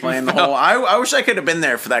 Mansplain the whole. I wish I could have been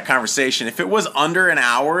there for that conversation. If it was under an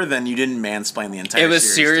hour, then you didn't mansplain the entire. It was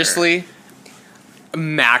series seriously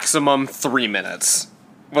maximum 3 minutes.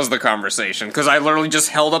 Was the conversation, because I literally just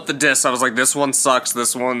held up the disc. I was like, this one sucks,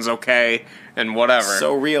 this one's okay, and whatever.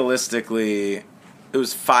 So realistically, it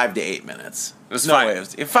was 5 to 8 minutes. It was 5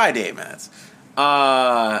 to 8 minutes.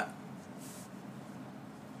 I'm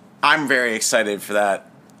very excited for that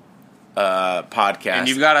podcast. And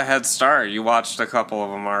you've got a head start. You watched a couple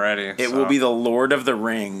of them already. It will be the Lord of the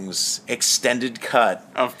Rings extended cut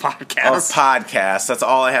of podcasts. That's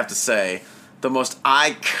all I have to say. The most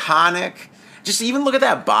iconic. Just even look at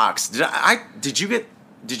that box. Did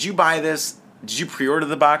you buy this? Did you pre-order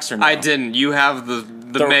the box or no? I didn't. You have the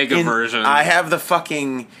mega version. I have the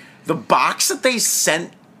box that they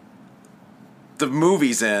sent the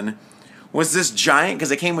movies in was this giant,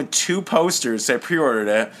 because it came with 2 posters, so I pre-ordered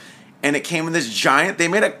it, and it came with this giant, they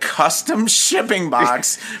made a custom shipping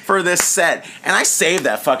box for this set, and I saved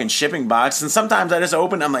that fucking shipping box, and sometimes I just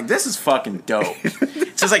open it, I'm like, this is fucking dope.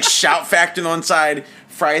 It says like Shout Factor on one side,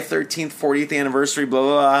 Friday 13th 40th anniversary, blah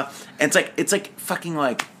blah blah, and it's like fucking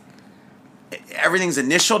like everything's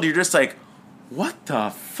initialed. You're just like, what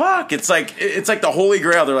the fuck? It's like the Holy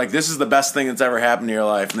Grail. They're like, this is the best thing that's ever happened to your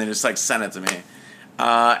life, and they just like sent it to me.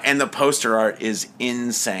 And the poster art is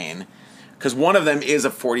insane, because one of them is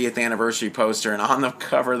a 40th anniversary poster, and on the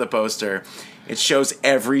cover of the poster, it shows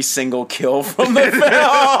every single kill from the film.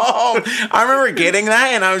 I remember getting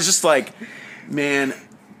that, and I was just like, man.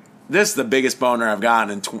 This is the biggest boner I've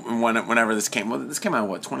gotten whenever this came. Well, this came out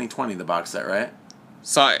in 2020, the box set, right?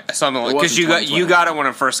 Something like, because you got it when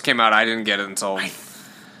it first came out. I didn't get it until I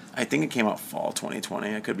think it came out fall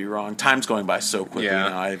 2020. I could be wrong. Time's going by so quickly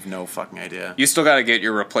now. I have no fucking idea. You still got to get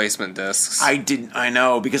your replacement discs. I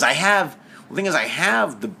know, because I have. The thing is, I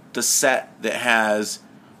have the set that has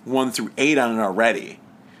 1 through 8 on it already.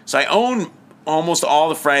 So I own almost all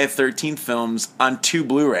the Friday the 13th films on 2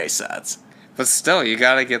 Blu-ray sets. But still, you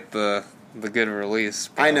gotta get the good release.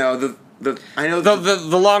 Bro. I know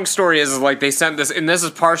the long story is like they sent this, and this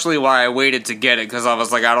is partially why I waited to get it, because I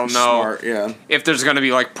was like, I don't know if there's gonna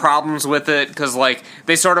be like problems with it, because like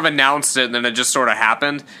they sort of announced it and then it just sort of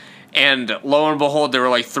happened, and lo and behold, there were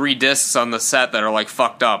like 3 discs on the set that are like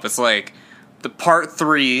fucked up. It's like the part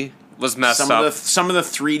 3 was messed up. Some of the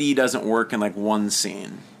 3D doesn't work in like one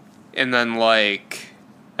scene, and then like.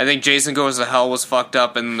 I think Jason Goes to Hell was fucked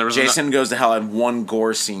up, and there was Jason Goes to Hell had 1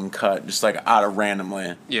 gore scene cut, just like out of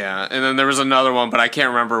randomly. Yeah, and then there was another one, but I can't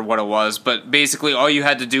remember what it was. But basically, all you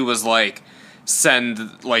had to do was like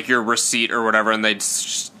send like your receipt or whatever, and they'd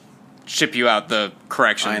ship you out the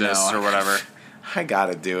correction discs or whatever. I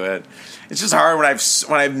gotta do it. It's just hard when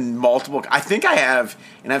I've multiple. I think I have,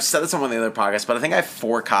 and I've said this on one of the other podcasts, but I think I have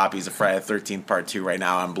 4 copies of Friday the 13th Part 2 right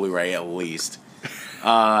now on Blu-ray at least.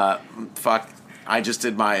 Fuck. I just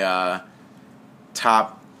did my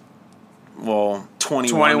top,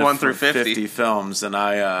 21 through 50 films, and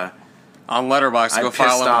I on Letterboxd. Go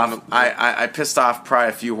follow them. I pissed off probably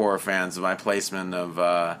a few horror fans with my placement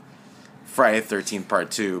of Friday the 13th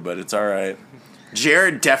Part 2, but it's all right.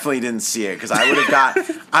 Jared definitely didn't see it, because I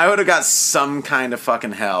would have got some kind of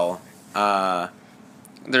fucking hell.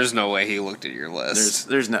 There's no way he looked at your list.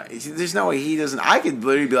 There's no way he doesn't. I could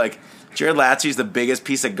literally be like, Jared Latsy's the biggest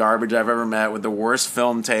piece of garbage I've ever met with the worst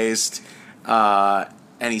film taste, and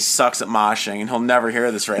he sucks at moshing, and he'll never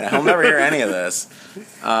hear this right now. He'll never hear any of this.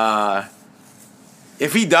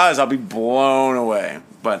 If he does, I'll be blown away,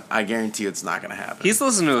 but I guarantee you it's not going to happen. He's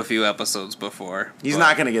listened to a few episodes before. He's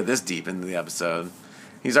not going to get this deep into the episode.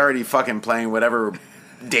 He's already fucking playing whatever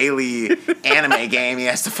daily anime game he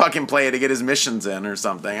has to fucking play to get his missions in or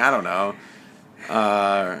something. I don't know.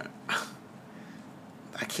 I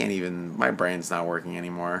can't even... My brain's not working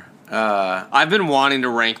anymore. I've been wanting to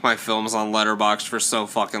rank my films on Letterboxd for so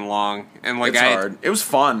fucking long, and like it's hard. It was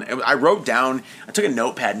fun. I wrote down. I took a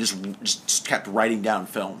notepad and just kept writing down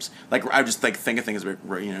films. Like I just like think of things, you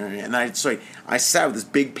know. And I sat with this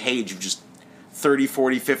big page of just 30,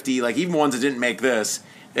 40, 50, like even ones that didn't make this.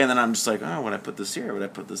 And then I'm just like, oh, would I put this here? Would I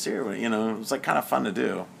put this here? You know, it was like kind of fun to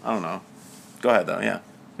do. I don't know. Go ahead though. Yeah.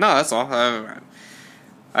 No, that's all.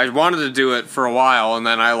 I wanted to do it for a while, and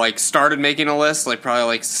then I like started making a list like probably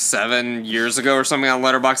like 7 years ago or something on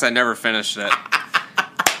Letterboxd. I never finished it.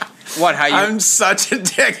 What? How you? I'm such a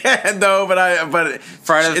dickhead though, but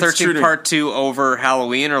Friday the 13th Part 2 over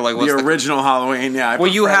Halloween, or like what's the original Halloween? Yeah. Well,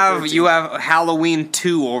 you have Halloween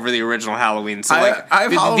 2 over the original Halloween. So like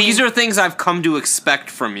these are things I've come to expect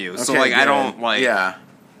from you. So like I don't like. Yeah.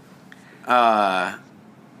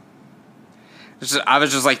 I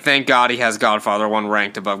was just like, thank God he has Godfather 1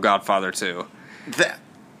 ranked above Godfather 2.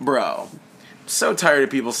 Bro, I'm so tired of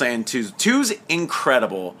people saying 2's. 2's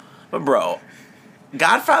incredible, but bro,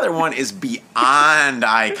 Godfather 1 is beyond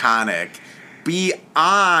iconic.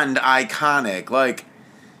 Beyond iconic. Like,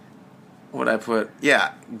 what'd I put?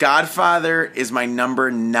 Yeah, Godfather is my number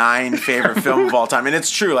 9 favorite film of all time. And it's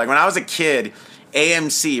true. Like, when I was a kid,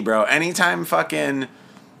 AMC, bro, anytime fucking...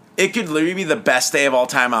 It could literally be the best day of all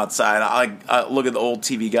time outside. I look at the old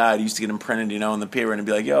TV guide. I used to get them printed, you know, in the paper, and it'd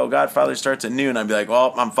be like, yo, Godfather starts at noon. I'd be like,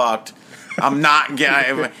 well, I'm fucked. I'm not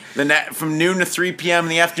getting... From noon to 3 p.m. in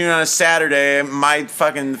the afternoon on a Saturday, my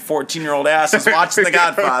fucking 14-year-old ass is watching The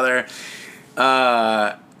Godfather.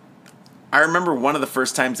 I remember one of the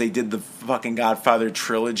first times they did the fucking Godfather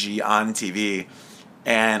trilogy on TV,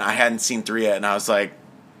 and I hadn't seen 3 yet, and I was like,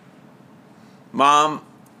 Mom...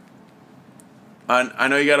 I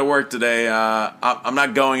know you got to work today. I'm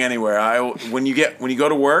not going anywhere. When you go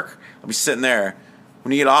to work, I'll be sitting there.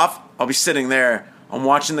 When you get off, I'll be sitting there. I'm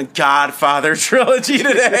watching the Godfather trilogy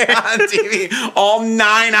today on TV. All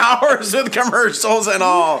 9 hours with commercials and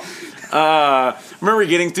all. I remember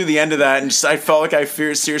getting through the end of that, and I felt like I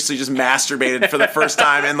seriously just masturbated for the first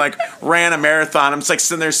time and like ran a marathon. I'm just like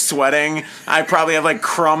sitting there sweating. I probably have like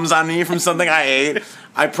crumbs on me from something I ate.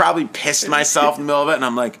 I probably pissed myself in the middle of it, and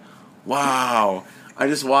I'm like, wow, I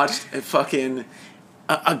just watched a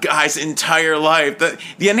guy's entire life. The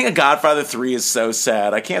ending of Godfather 3 is so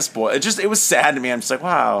sad. I can't spoil it. It was sad to me. I'm just like,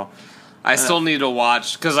 wow. I still need to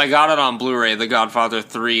watch, because I got it on Blu-ray, the Godfather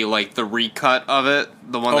 3, like the recut of it,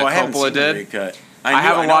 the one that Coppola did. Recut. I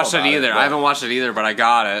haven't watched it either. I haven't watched it either, but I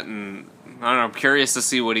got it, and I don't know, I'm curious to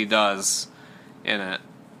see what he does in it.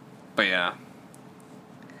 But yeah.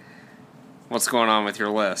 What's going on with your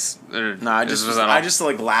list? No, I just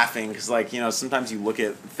like laughing because, like, you know, sometimes you look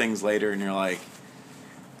at things later and you're like,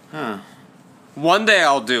 huh. One day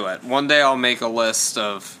I'll do it. One day I'll make a list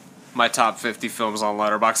of my top 50 films on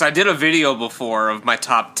Letterboxd. I did a video before of my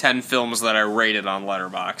top 10 films that I rated on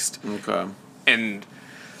Letterboxd. Okay. And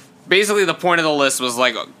basically the point of the list was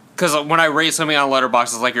like, because when I rate something on Letterboxd,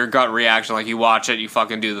 it's like your gut reaction. Like, you watch it, you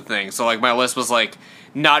fucking do the thing. So, like, my list was like,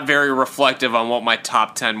 not very reflective on what my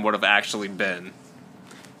top 10 would have actually been.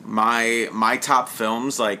 My top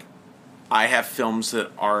films, like, I have films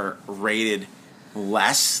that are rated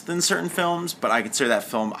less than certain films, but I consider that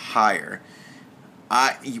film higher.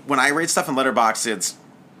 When I rate stuff in Letterboxd, it's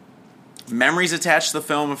memories attached to the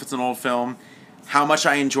film if it's an old film, how much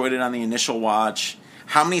I enjoyed it on the initial watch,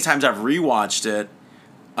 how many times I've rewatched it,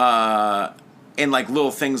 and like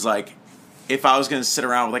little things like, if I was going to sit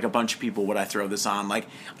around with like a bunch of people, would I throw this on? Like,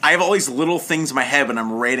 I have all these little things in my head when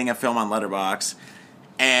I'm rating a film on Letterboxd,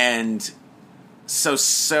 and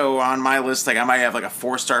so on my list, like, I might have like a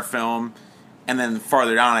 4-star film, and then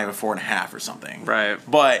farther down I have a 4.5 or something. Right.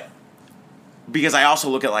 But because I also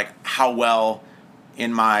look at like how well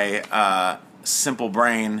in my simple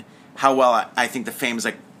brain, how well I think the films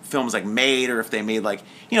like made, or if they made, like,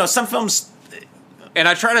 you know, some films. And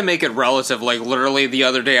I try to make it relative. Like, literally the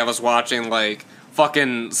other day I was watching, like,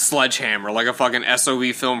 fucking Sledgehammer, like a fucking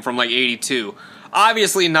SOV film from, like, 82.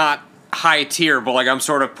 Obviously not high tier, but, like, I'm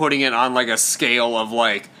sort of putting it on, like, a scale of,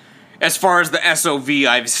 like, as far as the SOV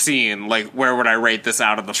I've seen, like, where would I rate this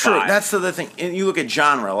out of the 5? True, that's the other thing. And you look at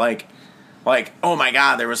genre, like, like, oh my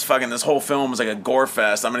god, there was fucking, this whole film was like a gore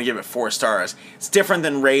fest, I'm gonna give it 4 stars. It's different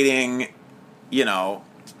than rating, you know,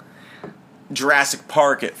 Jurassic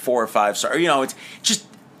Park at 4 or 5 stars. You know, it's just,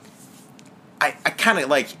 I kind of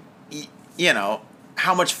like, you know,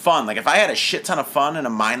 how much fun. Like, if I had a shit ton of fun in a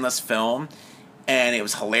mindless film, and it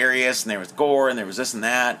was hilarious, and there was gore, and there was this and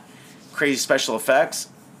that, crazy special effects,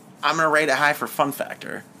 I'm gonna rate it high for fun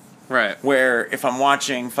factor. Right. Where if I'm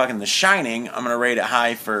watching fucking The Shining, I'm gonna rate it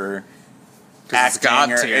high for It's God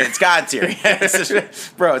tier. It's God tier.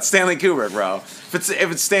 Bro, it's Stanley Kubrick, bro. If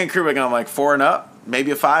it's Stanley Kubrick, I'm like 4 and up,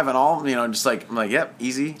 maybe a 5 and all. You know, just like, I'm like, yep,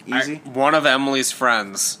 easy. One of Emily's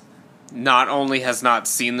friends not only has not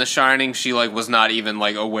seen The Shining, she like was not even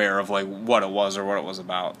like aware of like what it was or what it was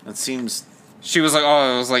about. It seems. She was like,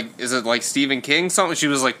 oh, it was like, is it like Stephen King something? She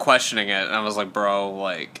was like questioning it, and I was like, bro,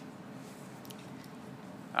 like,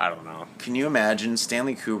 I don't know. Can you imagine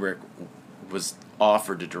Stanley Kubrick was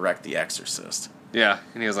offered to direct The Exorcist? Yeah,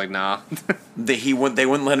 and he was like, nah. They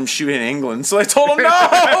wouldn't let him shoot it in England, so I told him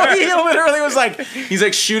no. He literally was like, he's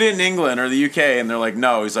like, shoot it in England or the UK, and they're like,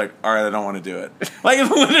 no. He's like, all right, I don't want to do it. Like,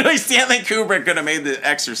 literally, Stanley Kubrick could have made The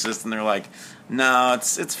Exorcist, and they're like, no,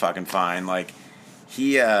 it's fucking fine. Like,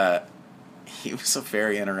 he was a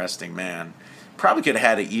very interesting man. Probably could have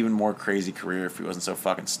had an even more crazy career if he wasn't so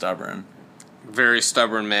fucking stubborn. Very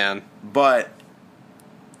stubborn man. But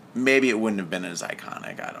maybe it wouldn't have been as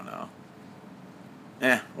iconic. I don't know.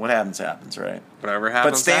 What happens, happens, right? Whatever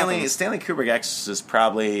happens, But Stanley happens. Kubrick Exorcist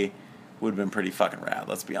probably would have been pretty fucking rad,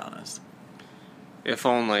 let's be honest. If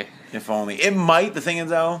only. If only. It might, the thing is,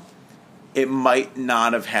 though, it might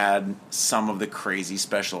not have had some of the crazy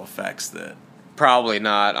special effects that Probably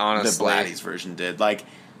not, honestly. the Blatty's version did. Like,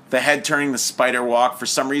 the head turning, the spider walk, for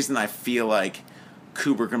some reason I feel like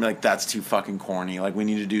Kubrick gonna be like, that's too fucking corny. Like, we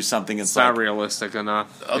need to do something that's It's like not realistic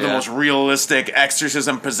enough. the most realistic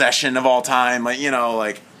exorcism possession of all time. Like, you know,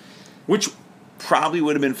 like, which probably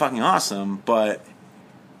would have been fucking awesome, but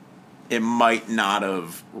it might not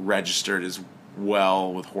have registered as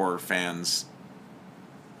well with horror fans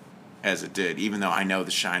as it did, even though I know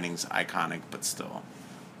The Shining's iconic, but still.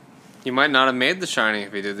 You might not have made The Shining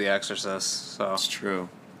if you did The Exorcist, so. It's true.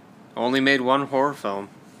 Only made one horror film.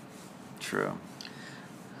 True.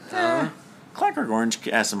 Clockwork Orange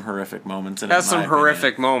has some horrific moments in it. Has in some my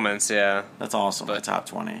horrific opinion. moments, yeah. That's also my But- top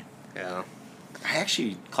 20. Yeah.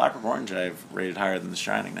 Clockwork Orange I've rated higher than The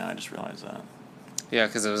Shining now, I just realized that. Yeah,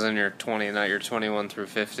 because it was in your 20, not your 21 through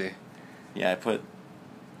 50. Yeah,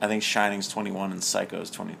 I think Shining's 21 and Psycho's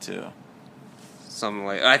 22. Something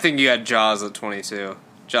like... I think you had Jaws at 22.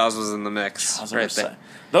 Jaws was in the mix. Jaws right over there.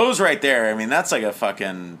 Those right there, I mean, that's like a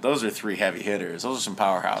fucking... Those are 3 heavy hitters. Those are some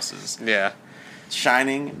powerhouses. Yeah.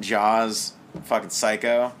 Shining, Jaws, fucking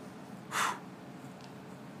Psycho. Whew.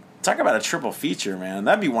 Talk about a triple feature, man.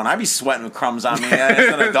 That'd be one. I'd be sweating with crumbs on me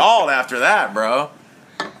as an adult after that, bro.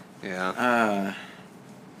 Yeah.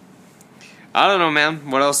 I don't know,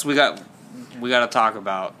 man. What else we got to talk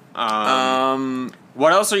about?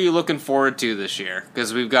 What else are you looking forward to this year?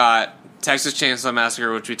 Because we've got Texas Chainsaw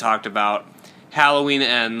Massacre, which we talked about. Halloween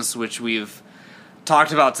Ends, which we've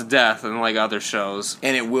talked about to death in like other shows.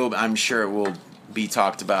 And it will, I'm sure it will be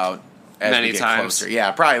talked about as Many we get times. closer.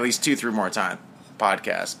 Yeah, probably at least 2-3 more times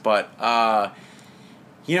podcast. But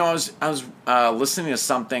you know, I was listening to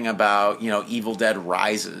something about, you know, Evil Dead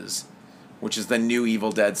Rises, which is the new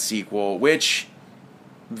Evil Dead sequel, which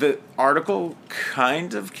the article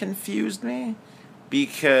kind of confused me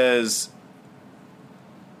because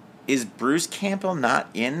is Bruce Campbell not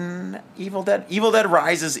in Evil Dead? Evil Dead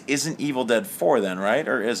Rises isn't Evil Dead 4 then, right?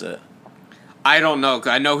 Or is it? I don't know.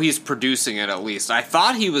 I know he's producing it at least. I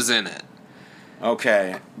thought he was in it.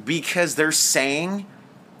 Okay, because they're saying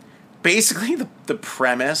basically the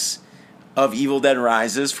premise of Evil Dead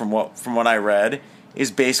Rises, from what I read, is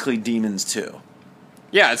basically Demons 2.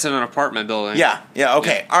 Yeah, it's in an apartment building. Yeah,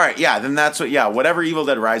 okay, all right, yeah, then that's what, whatever Evil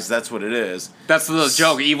Dead Rises, that's what it is. That's the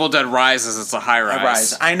joke. Evil Dead Rises, it's a high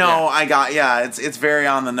rise. I know, Yeah. it's very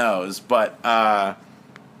on the nose, but I'm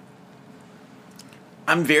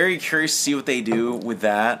very curious to see what they do with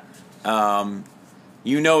that.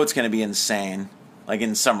 You know it's going to be insane, like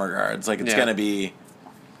in some regards. Like it's going to be,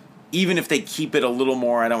 even if they keep it a little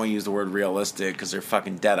more, I don't want to use the word realistic because they're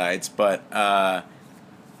fucking deadites, but,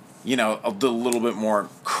 you know, the little bit more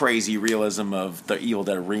crazy realism of the Evil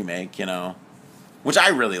Dead remake, you know, which I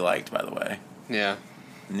really liked, by the way. Yeah.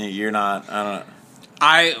 You're not, I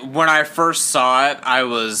don't know. When I first saw it, I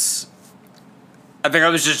think I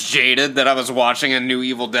was just jaded that I was watching a new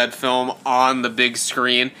Evil Dead film on the big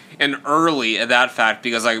screen, and early at that fact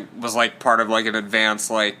because I was like part of like an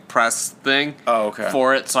advanced like press thing Oh, okay.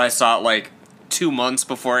 for it, so I saw it like 2 months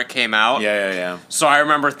before it came out. Yeah. So I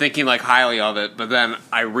remember thinking like highly of it, but then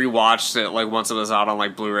I rewatched it like once it was out on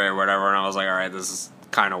like Blu-ray or whatever, and I was like, all right, this is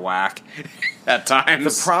kind of whack at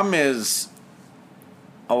times. The problem is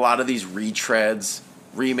a lot of these retreads,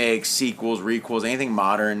 remakes, sequels, requels, anything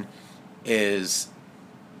modern is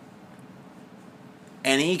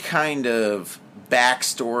any kind of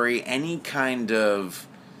backstory, any kind of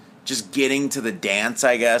just getting to the dance,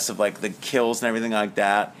 I guess, of like the kills and everything like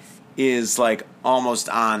that is like almost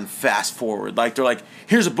on fast forward. Like they're like,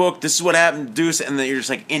 here's a book, this is what happened, do this, and then you're just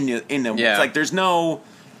like into Yeah. It's like there's no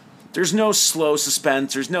slow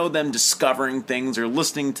suspense, there's no them discovering things or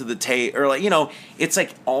listening to the tape or like, it's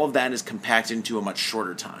like all of that is compacted into a much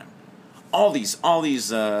shorter time. All these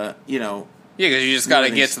Yeah, because you just got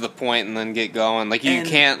to get to the point and then get going. Like, you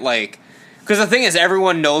can't, like... Because the thing is,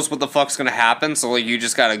 everyone knows what the fuck's going to happen, so, like, you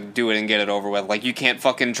just got to do it and get it over with. Like, you can't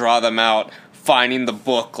fucking draw them out finding the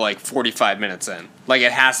book, like, 45 minutes in. Like,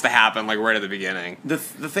 it has to happen, like, right at the beginning. The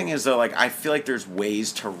thing is, though, like, I feel like there's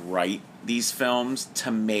ways to write these films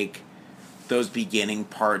to make those beginning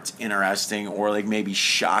parts interesting or, like, maybe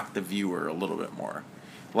shock the viewer a little bit more.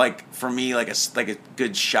 Like, for me, like a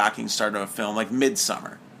good shocking start of a film, like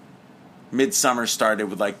Midsummer. Midsummer started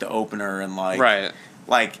with like the opener and like right.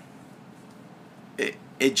 Like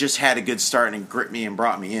it just had a good start and it gripped me and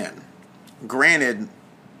brought me in. Granted,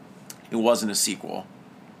 it wasn't a sequel,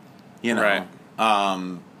 Right.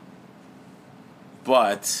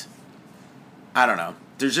 But I don't know.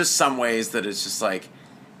 There's just some ways that it's just like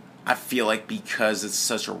I feel like because it's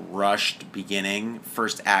such a rushed beginning,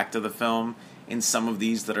 first act of the film, in some of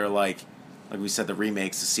these that are like we said, the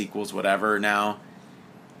remakes, the sequels, whatever now,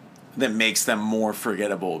 that makes them more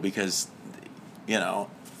forgettable because,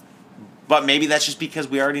 but maybe that's just because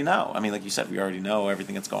we already know. I mean, like you said, we already know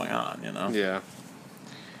everything that's going on, Yeah.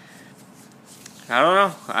 I don't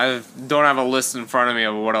know. I don't have a list in front of me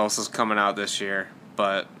of what else is coming out this year,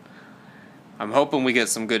 but I'm hoping we get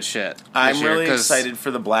some good shit. I'm really excited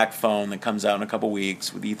for the Black Phone that comes out in a couple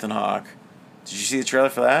weeks with Ethan Hawke. Did you see the trailer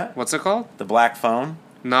for that? What's it called? The Black Phone.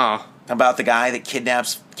 No. About the guy that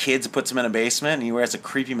kidnaps kids and puts them in a basement and he wears a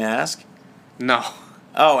creepy mask? No.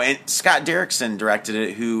 Oh, and Scott Derrickson directed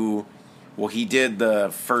it, he did the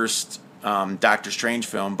first Doctor Strange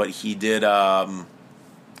film, but he did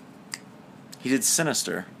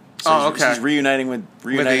Sinister. So okay. He's reuniting with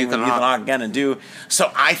Ethan Hawke again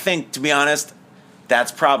So I think, to be honest,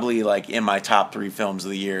 that's probably like in my top 3 films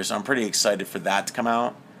of the year. So I'm pretty excited for that to come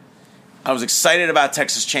out. I was excited about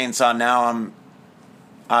Texas Chainsaw. Now I'm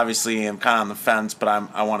kind of on the fence, but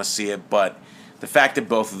I want to see it. But the fact that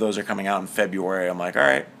both of those are coming out in February, I'm like, all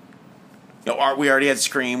right. We already had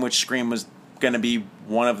Scream, which Scream was going to be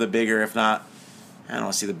one of the bigger, if not, I don't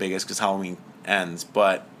want to see the biggest because Halloween ends,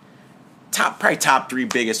 but probably top 3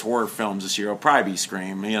 biggest horror films this year will probably be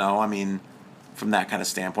Scream. From that kind of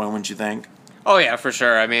standpoint, wouldn't you think? Oh yeah, for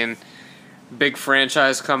sure. I mean, big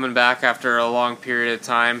franchise coming back after a long period of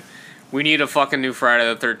time. We need a fucking new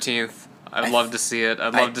Friday the 13th. I'd love to see it.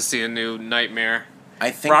 I'd love to see a new Nightmare.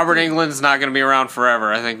 I think Robert Englund's not going to be around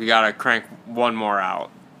forever. I think we got to crank one more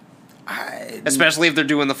out. Especially if they're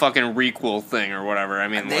doing the fucking requel thing or whatever. I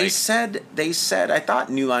mean, they said. I thought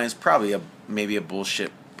New Line's probably maybe a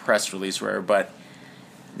bullshit press release or whatever, but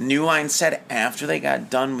New Line said after they got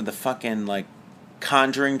done with the fucking like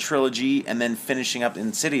Conjuring trilogy and then finishing up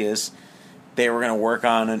Insidious, they were going to work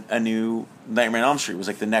on a new Nightmare on Elm Street. It was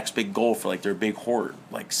like the next big goal for like their big horror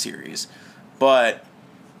like series. But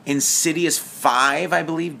Insidious 5, I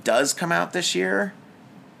believe, does come out this year.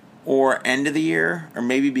 Or end of the year, or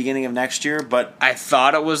maybe beginning of next year, but... I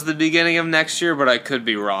thought it was the beginning of next year, but I could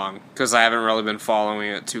be wrong, because I haven't really been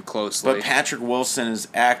following it too closely. But Patrick Wilson is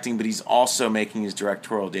acting, but he's also making his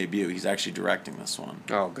directorial debut. He's actually directing this one.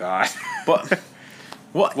 Oh, God. But...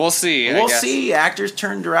 We'll see. We'll see. Actors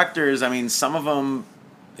turn directors. I mean, some of them,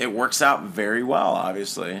 it works out very well,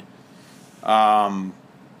 obviously.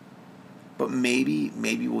 But maybe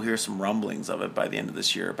we'll hear some rumblings of it by the end of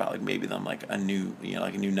this year about like maybe them like a new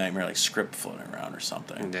Nightmare like script floating around or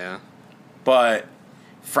something. Yeah. But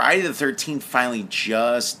Friday the 13th finally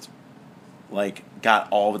just like got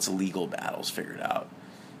all of its legal battles figured out.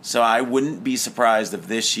 So I wouldn't be surprised if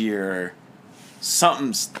this year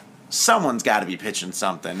someone's got to be pitching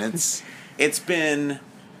something. This year's been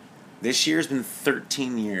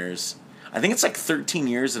 13 years. I think it's like 13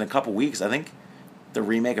 years in a couple weeks. I think the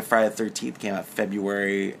remake of Friday the 13th came out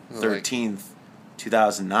February 13th,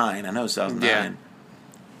 2009. I know it's 2009.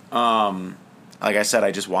 Yeah. Like I said,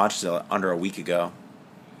 I just watched it under a week ago.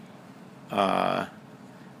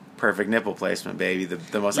 Perfect nipple placement, baby.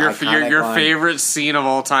 The most iconic your line. favorite scene of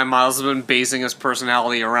all time. Miles has been basing his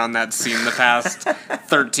personality around that scene the past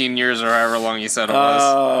 13 years or however long you said it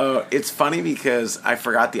was. It's funny because I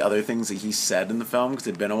forgot the other things that he said in the film because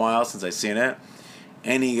it'd been a while since I seen it.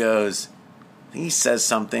 And he goes, I think he says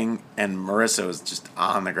something, and Marissa was just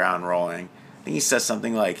on the ground rolling. I think he says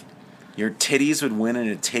something like, "Your titties would win in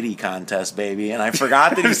a titty contest, baby." And I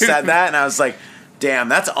forgot that he said that, and I was like, damn,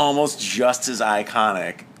 that's almost just as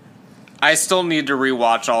iconic. I still need to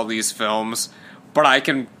rewatch all these films, but I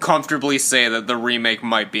can comfortably say that the remake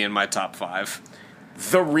might be in my top 5.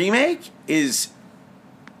 The remake is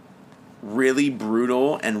really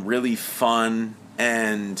brutal and really fun,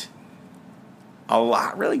 and a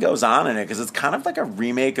lot really goes on in it because it's kind of like a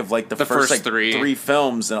remake of like the first like, three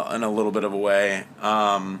films in a little bit of a way.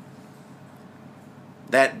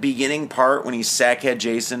 That beginning part when he's sackhead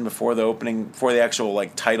Jason before the actual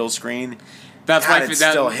like title screen. That's God, it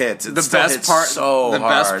still hits. It the still best hits part. so the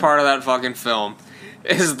hard. best part of that fucking film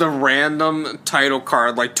is the random title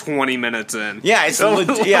card like 20 minutes in. Yeah, it's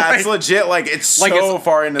it's legit. Like it's like so it's,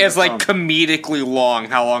 far into the it's film. like comedically long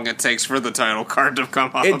how long it takes for the title card to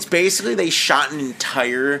come up. It's basically they shot an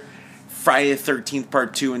entire Friday the 13th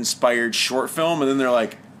Part 2 inspired short film, and then they're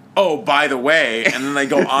like, oh, by the way, and then they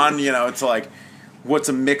go on, to like what's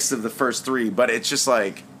a mix of the first 3, but it's just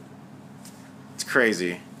like it's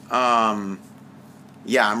crazy.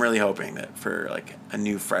 Yeah, I'm really hoping that for like a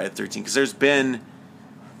new Friday the 13th, because there's been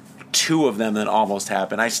 2 of them that almost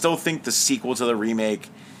happened. I still think the sequel to the remake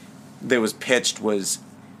that was pitched was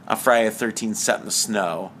a Friday the 13th set in the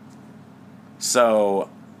snow. So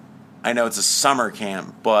I know it's a summer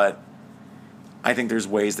camp, but I think there's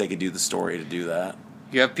ways they could do the story to do that.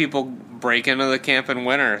 You have people break into the camp in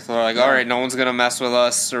winter. So they're like, all right, no one's going to mess with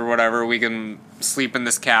us or whatever. We can sleep in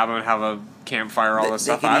this cabin, have a campfire, all this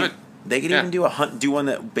stuff. They could even do one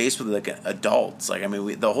that based with like adults. Like, I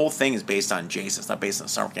mean, the whole thing is based on Jason. It's not based on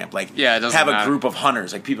summer camp. Like, it doesn't have matter. A group of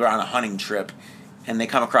hunters. Like, people are on a hunting trip, and they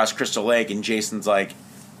come across Crystal Lake, and Jason's like,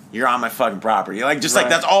 "You're on my fucking property." Like, just like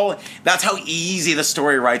that's all. That's how easy the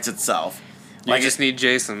story writes itself. You just need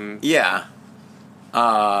Jason. Yeah.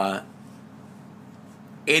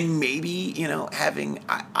 And maybe, having...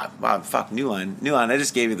 New Line. I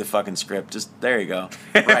just gave you the fucking script. Just, there you go.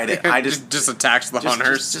 Write it. I just attach the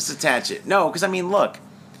hunters. Just attach it. No, because, I mean, look.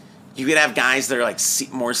 You could have guys that are, like,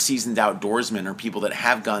 more seasoned outdoorsmen or people that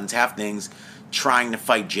have guns, have things, trying to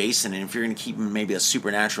fight Jason. And if you're going to keep him maybe a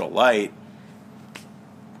supernatural light,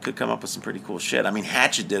 could come up with some pretty cool shit. I mean,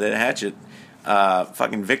 Hatchet did it.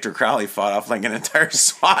 Fucking Victor Crowley fought off like an entire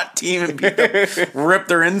SWAT team and ripped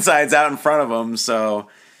their insides out in front of him. So,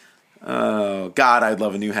 God, I'd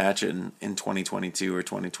love a new Hatchet in 2022 or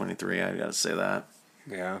 2023. I gotta say that.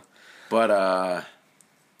 Yeah. But,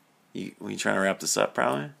 you trying to wrap this up,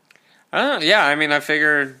 probably? Yeah, I mean, I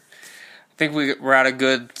think we're at a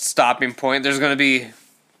good stopping point. There's going to be...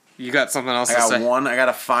 You got something else to say? I got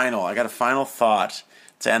a final thought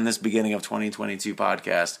to end this beginning of 2022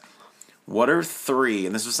 podcast. What are 3,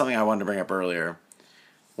 and this was something I wanted to bring up earlier,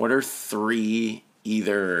 what are 3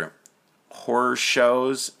 either horror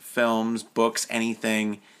shows, films, books,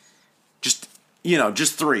 anything, just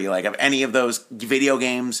 3, like of any of those video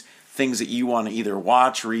games, things that you want to either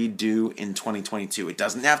watch, read, do in 2022. It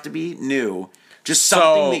doesn't have to be new, just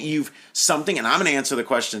something, and I'm going to answer the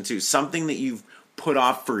question too, something that you've put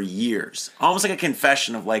off for years. Almost like a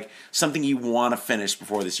confession of like something you want to finish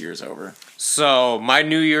before this year's over. So my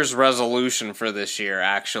New Year's resolution for this year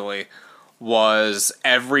actually was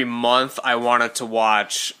every month I wanted to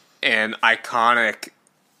watch an iconic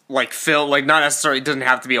like film, like not necessarily, it doesn't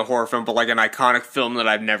have to be a horror film, but like an iconic film that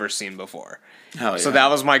I've never seen before. Hell yeah. So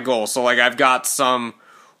that was my goal. So like I've got some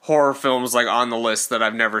horror films like on the list that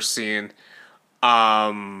I've never seen.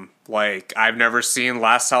 Like I've never seen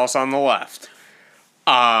Last House on the Left.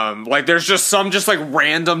 Like there's just some just like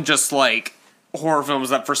random just like horror films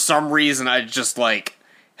that for some reason I just like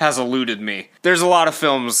has eluded me. There's a lot of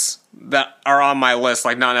films that are on my list,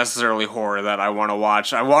 like not necessarily horror, that I want to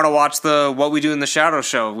watch. I want to watch the What We Do in the Shadow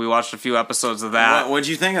show. We watched a few episodes of that. What'd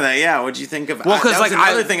you think of that? Yeah, what'd you think of? Well, because like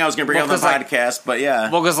another thing I was going to bring up on the podcast, but yeah.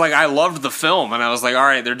 Well, because like I loved the film, and I was like, all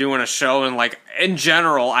right, they're doing a show, and like in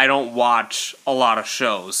general, I don't watch a lot of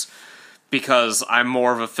shows because I'm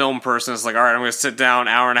more of a film person. It's like, all right, I'm going to sit down,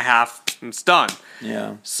 hour and a half, and it's done.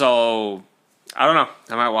 Yeah. So I don't know.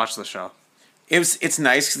 I might watch the show. It's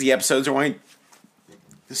nice because the episodes are only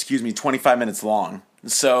 25 minutes long.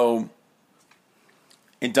 So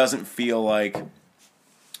it doesn't feel like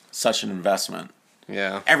such an investment.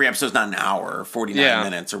 Yeah. Every episode's not an hour or 49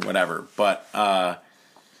 minutes or whatever. But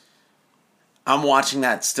I'm watching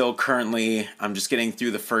that still currently. I'm just getting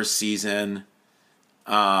through the first season.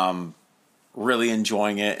 Really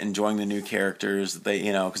enjoying it, enjoying the new characters.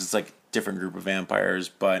 Because it's like different group of vampires.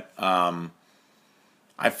 But I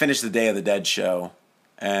finished the Day of the Dead show,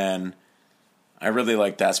 and I really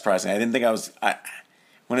liked that. Surprisingly, I didn't think I was.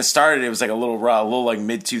 When it started, it was like a little raw, a little like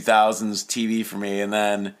mid 2000s TV for me, and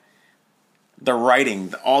then the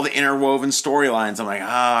writing, all the interwoven storylines. I'm like, all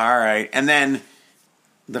right, and then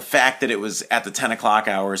the fact that it was at the 10 o'clock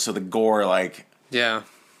hour, so the gore, like, yeah,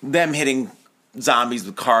 them hitting zombies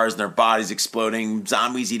with cars and their bodies exploding,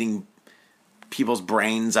 zombies eating people's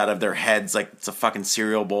brains out of their heads like it's a fucking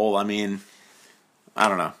cereal bowl. I mean, I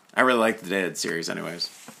don't know. I really like the Dead series anyways.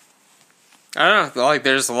 I don't know. Like,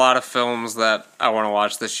 there's a lot of films that I want to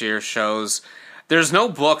watch this year, shows. There's no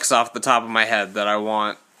books off the top of my head that I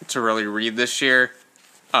want to really read this year.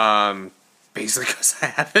 Basically because I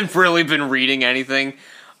haven't really been reading anything.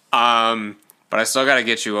 But I still got to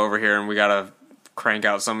get you over here, and we got to crank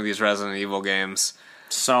out some of these Resident Evil games.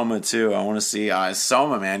 Soma, too. I want to see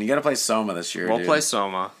Soma, man. You got to play Soma this year, We'll play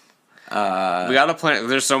Soma. We got to play.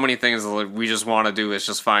 There's so many things that we just want to do. It's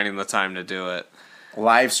just finding the time to do it.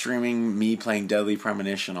 Live streaming me playing Deadly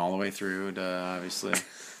Premonition all the way through, obviously.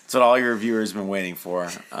 That's what all your viewers have been waiting for,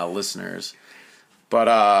 listeners.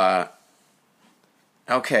 But,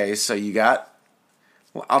 okay, so you got...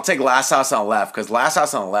 I'll take Last House on the Left, because Last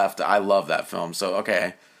House on the Left, I love that film. So,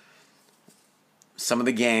 okay. Some of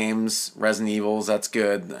the games, Resident Evils, that's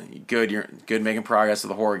good. Good, you're good making progress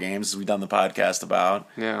with the horror games, as we've done the podcast about.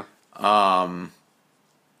 Yeah.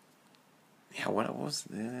 Yeah, what was...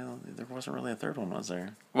 there wasn't really a third one, was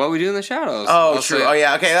there? What We Do in the Shadows. Oh, true. Oh,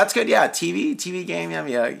 yeah, okay, that's good. Yeah, TV game,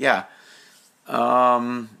 yeah.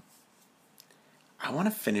 I want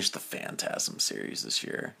to finish the Phantasm series this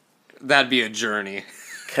year. That'd be a journey.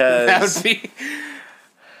 Because that would be...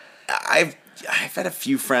 I've had a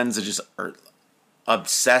few friends that just are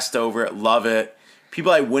obsessed over it, love it.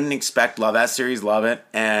 People I wouldn't expect love that series, love it.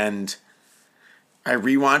 And I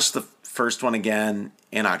rewatched the first one again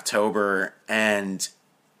in October, and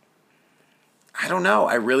I don't know,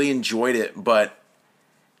 I really enjoyed it, but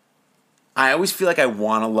I always feel like I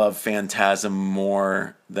want to love Phantasm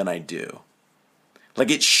more than I do.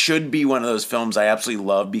 Like, it should be one of those films I absolutely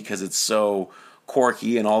love because it's so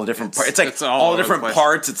quirky and all the different parts. It's like it's all the different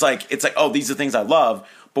parts. It's like, oh, these are things I love.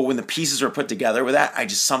 But when the pieces are put together with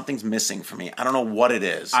that, something's missing for me. I don't know what it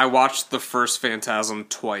is. I watched the first Phantasm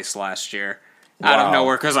twice last year. Wow. Out of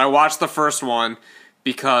nowhere, because I watched the first one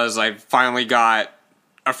because I finally got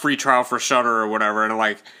a free trial for Shudder or whatever, and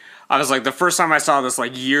I was like, the first time I saw this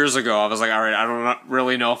years ago, I was like, all right, I don't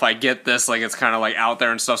really know if I get this, it's kind of out there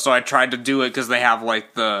and stuff, so I tried to do it because they have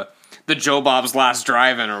the Joe Bob's Last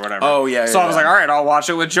Drive-In or whatever. Oh, yeah. So I was like, all right, I'll watch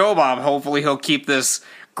it with Joe Bob. Hopefully he'll keep this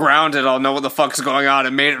grounded. I'll know what the fuck's going on.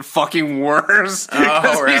 It made it fucking worse.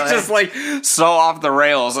 Oh, really? He's just so off the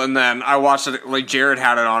rails. And then I watched it, Jared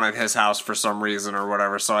had it on at his house for some reason or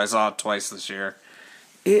whatever, so I saw it twice this year.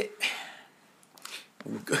 If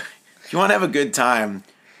you want to have a good time,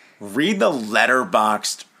 read the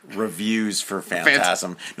letterboxed reviews for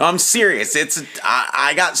Phantasm. No, I'm serious.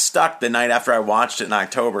 I got stuck the night after I watched it in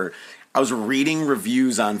October. I was reading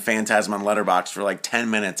reviews on Phantasm on Letterboxd for 10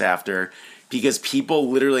 minutes after, because people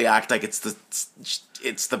literally act like it's the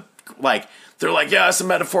they're like, yeah, it's a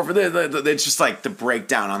metaphor for this. It's just the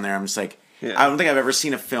breakdown on there. I'm just like, yeah. I don't think I've ever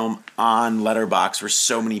seen a film on Letterboxd where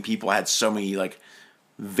so many people had so many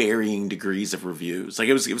varying degrees of reviews.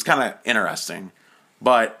 It was kind of interesting,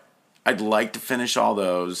 but I'd like to finish all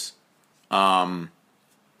those.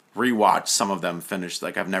 Rewatch some of them. Finish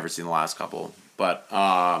I've never seen the last couple, but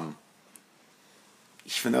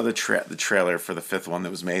even though the trailer for the fifth one that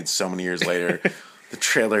was made so many years later, the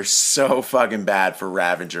trailer's so fucking bad for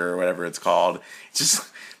Ravager or whatever it's called. It's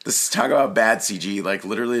just, this talk about bad CG.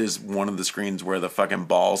 Literally is one of the screens where the fucking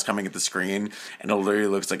ball's coming at the screen, and it literally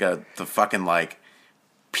looks like the fucking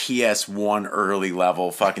PS1 early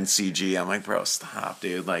level fucking CG. I'm like, bro, stop,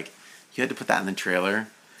 dude. You had to put that in the trailer.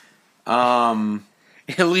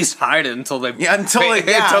 At least hide it until they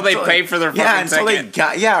until they pay for their fucking ticket.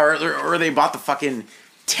 Or they bought the fucking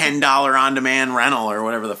 $10 on demand rental or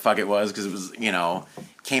whatever the fuck it was, because it was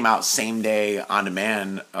came out same day on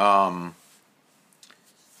demand.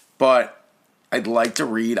 But I'd like to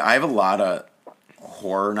read. I have a lot of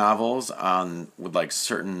horror novels with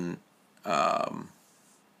certain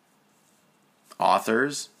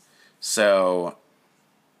authors, so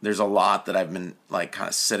there's a lot that I've been kind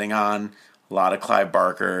of sitting on. A lot of Clive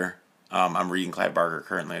Barker. I'm reading Clive Barker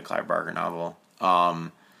currently, a Clive Barker novel.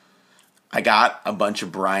 I got a bunch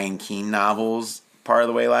of Brian Keene novels part of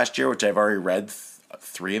the way last year, which I've already read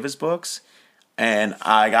 3 of his books. And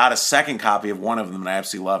I got a second copy of one of them that I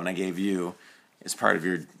absolutely love, and I gave you as part of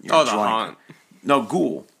your the joint. Haunt. No,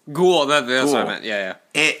 Ghoul. Ghoul, that's Ghoul. what I meant. Yeah.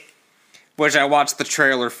 It. Which I watched the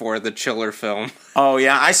trailer for, the Chiller film. Oh,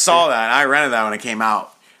 yeah, I saw that. I rented that when it came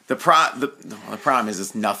out. The problem is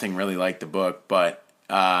it's nothing really like the book, but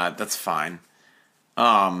that's fine.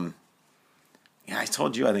 Yeah, I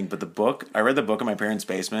told you, I think, but the book, I read the book in my parents'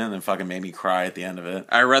 basement and then fucking made me cry at the end of it.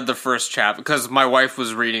 I read the first chapter, because my wife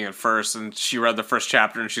was reading it first, and she read the first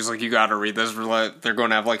chapter, and she's like, you gotta read this, they're going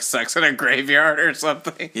to have, like, sex in a graveyard or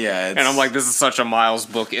something. Yeah, and I'm like, this is such a Miles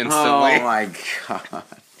book instantly. Oh, my God.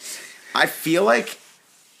 I feel like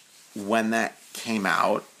when that came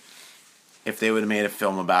out, if they would have made a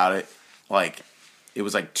film about it, like, it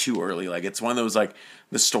was, like, too early. Like, it's one of those, like,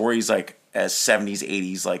 the stories, like, as 70s,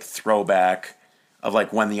 80s, like, throwback of,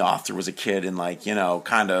 like, when the author was a kid and, like, you know,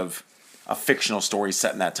 kind of a fictional story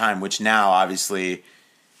set in that time, which now, obviously,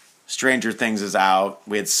 Stranger Things is out.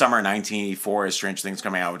 We had summer 1984 as Stranger Things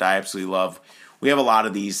coming out, which I absolutely love. We have a lot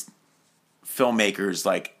of these filmmakers,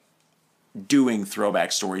 like, doing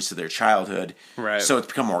throwback stories to their childhood. Right. So it's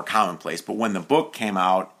become more commonplace. But when the book came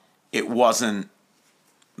out, it wasn't...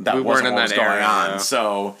 That we wasn't weren't what in was that going era, on. yeah.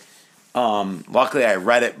 So, luckily I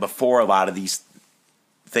read it before a lot of these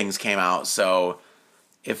things came out, so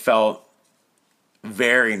it felt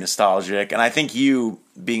very nostalgic. And I think you,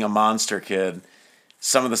 being a monster kid,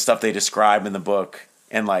 some of the stuff they describe in the book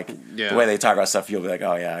and, like, the way they talk about stuff, you'll be like,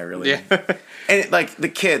 oh, yeah, I really... Yeah. And, like, the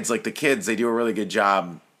kids, they do a really good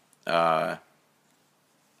job of,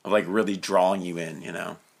 like, really drawing you in, you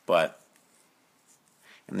know? But...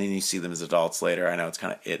 And then you see them as adults later. I know it's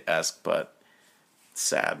kind of It-esque, but it's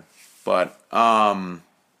sad. But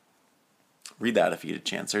read that if you get a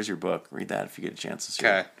chance. There's your book. Read that if you get a chance this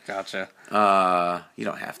year. Okay, gotcha. You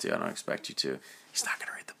don't have to. I don't expect you to. He's not going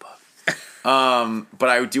to read the book. But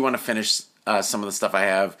I do want to finish some of the stuff I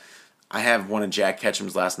have. I have one of Jack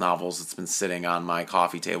Ketchum's last novels that's been sitting on my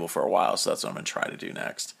coffee table for a while, so that's what I'm going to try to do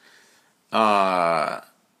next.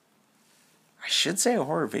 I should say a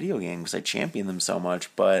horror video game because I champion them so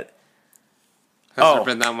much, but... Has there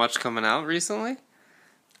been that much coming out recently?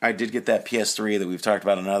 I did get that PS3 that we've talked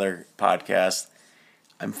about on another podcast.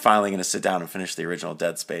 I'm finally going to sit down and finish the original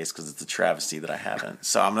Dead Space because it's a travesty that I haven't.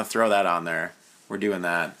 So I'm going to throw that on there. We're doing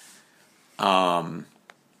that. I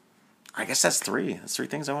guess that's three. That's three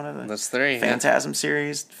things I wanted to... That's three. Phantasm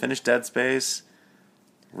series, finish Dead Space,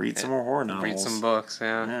 read some more horror novels. Read some books,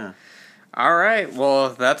 yeah. All right,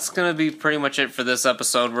 well, that's going to be pretty much it for this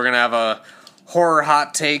episode. We're going to have a horror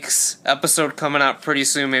hot takes episode coming out pretty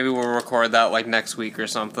soon. Maybe we'll record that like next week or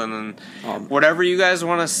something. And whatever you guys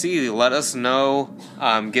want to see, let us know.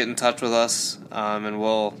 Get in touch with us, and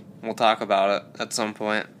we'll talk about it at some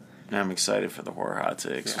point. I'm excited for the horror hot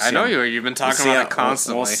takes. I know you are. You've been talking about it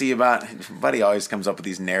constantly. We'll see about... Buddy always comes up with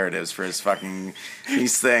these narratives for his fucking...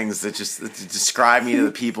 these things that just describe me to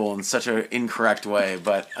the people in such an incorrect way,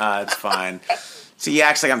 but it's fine. So he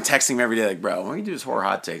acts like I'm texting him every day, like, bro, when we do this horror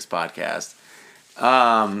hot takes podcast.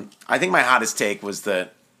 I think my hottest take was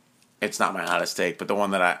that... It's not my hottest take, but the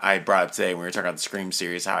one that I brought up today when we were talking about the Scream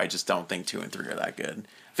series, how I just don't think 2 and 3 are that good.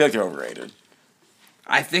 I feel like they're overrated.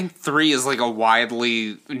 I think 3 is like a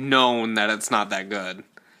widely known that it's not that good.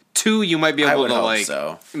 2, you might be able to like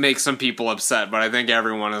make some people upset, but I think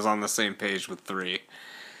everyone is on the same page with 3.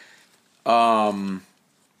 Yeah.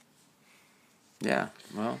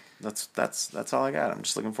 Well, that's all I got. I'm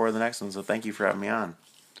just looking forward to the next one. So thank you for having me on.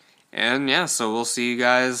 And yeah, so we'll see you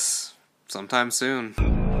guys sometime soon.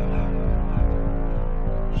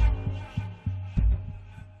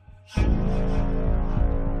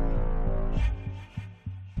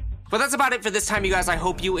 But that's about it for this time, you guys. I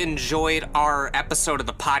hope you enjoyed our episode of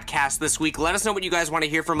the podcast this week. Let us know what you guys want to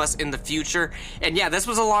hear from us in the future. And yeah, this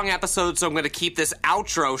was a long episode, so I'm going to keep this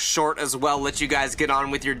outro short as well, let you guys get on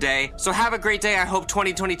with your day. So have a great day. I hope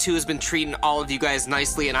 2022 has been treating all of you guys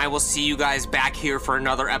nicely, and I will see you guys back here for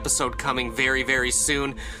another episode coming very, very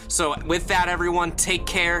soon. So with that, everyone, take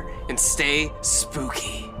care and stay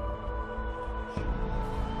spooky.